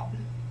walk out.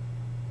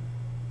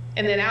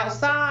 And then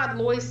outside,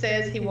 Loy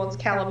says he wants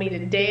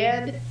Calamita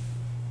dead.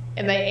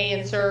 And they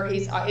answer,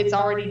 it's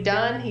already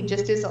done. He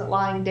just isn't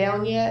lying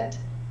down yet.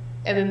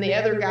 And then the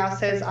other guy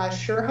says, I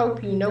sure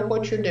hope you know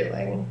what you're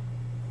doing.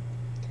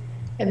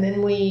 And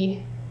then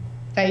we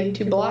fade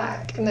to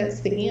black, and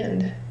that's the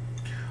end.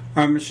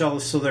 All right, Michelle,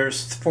 so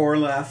there's 4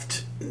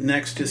 left.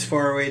 Next is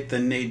 408, the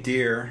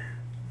Nadir.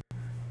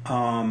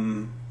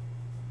 And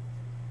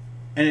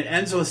it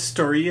ends with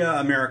Storia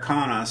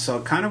Americana.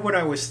 So kind of what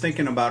I was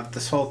thinking about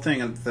this whole thing,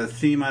 the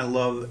theme I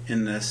love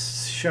in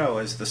this show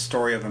is the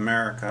story of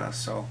America.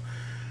 So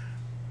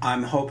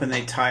I'm hoping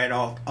they tie it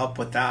all up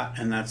with that,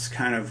 and that's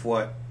kind of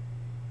what,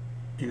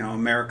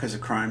 America's a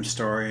crime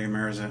story.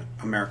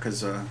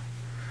 America's a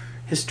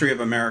history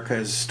of America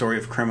is a story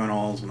of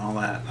criminals and all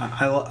that.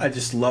 I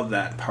just love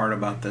that part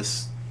about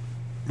this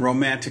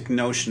romantic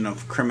notion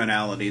of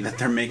criminality that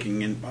they're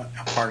making in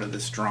a part of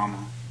this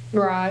drama.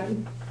 Right.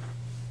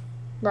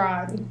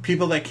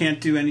 People that can't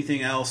do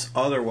anything else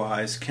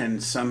otherwise can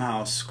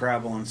somehow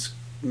scrabble and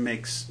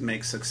make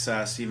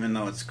success, even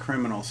though it's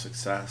criminal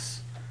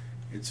success.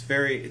 It's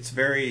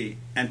very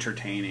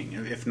entertaining,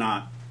 if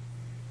not,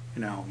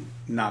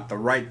 not the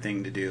right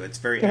thing to do. It's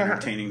very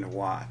entertaining to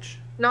watch.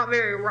 Not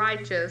very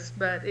righteous,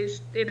 but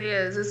it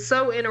is. It's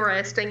so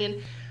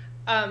interesting,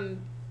 and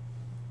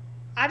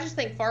I just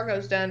think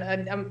Fargo's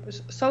done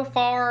so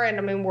far, and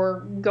I mean we're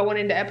going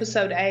into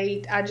episode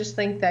 8. I just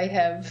think they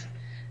have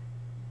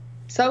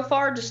so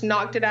far just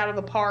knocked it out of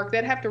the park.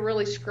 They'd have to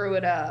really screw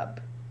it up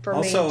for me.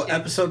 Also,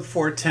 episode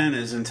 410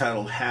 is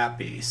entitled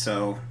Happy,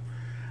 so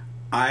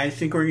I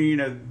think we're going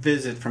to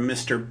visit from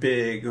Mr.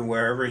 Big,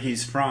 wherever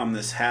he's from.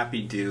 This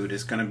happy dude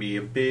is going to be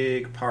a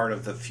big part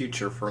of the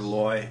future for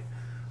Loy,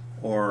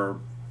 or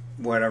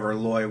whatever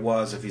Loy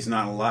was if he's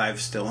not alive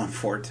still in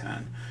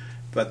 410.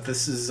 But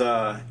this is,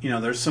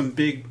 there's some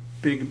big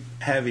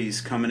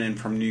heavies coming in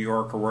from New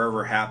York or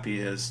wherever Happy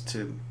is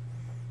to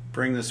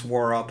bring this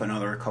war up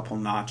another couple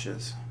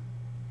notches.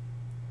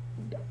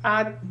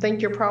 I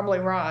think you're probably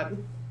right.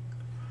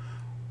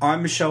 All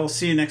right, Michelle, we'll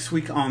see you next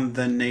week on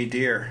The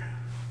Nadir.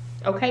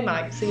 Okay,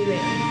 Mike. See you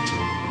then.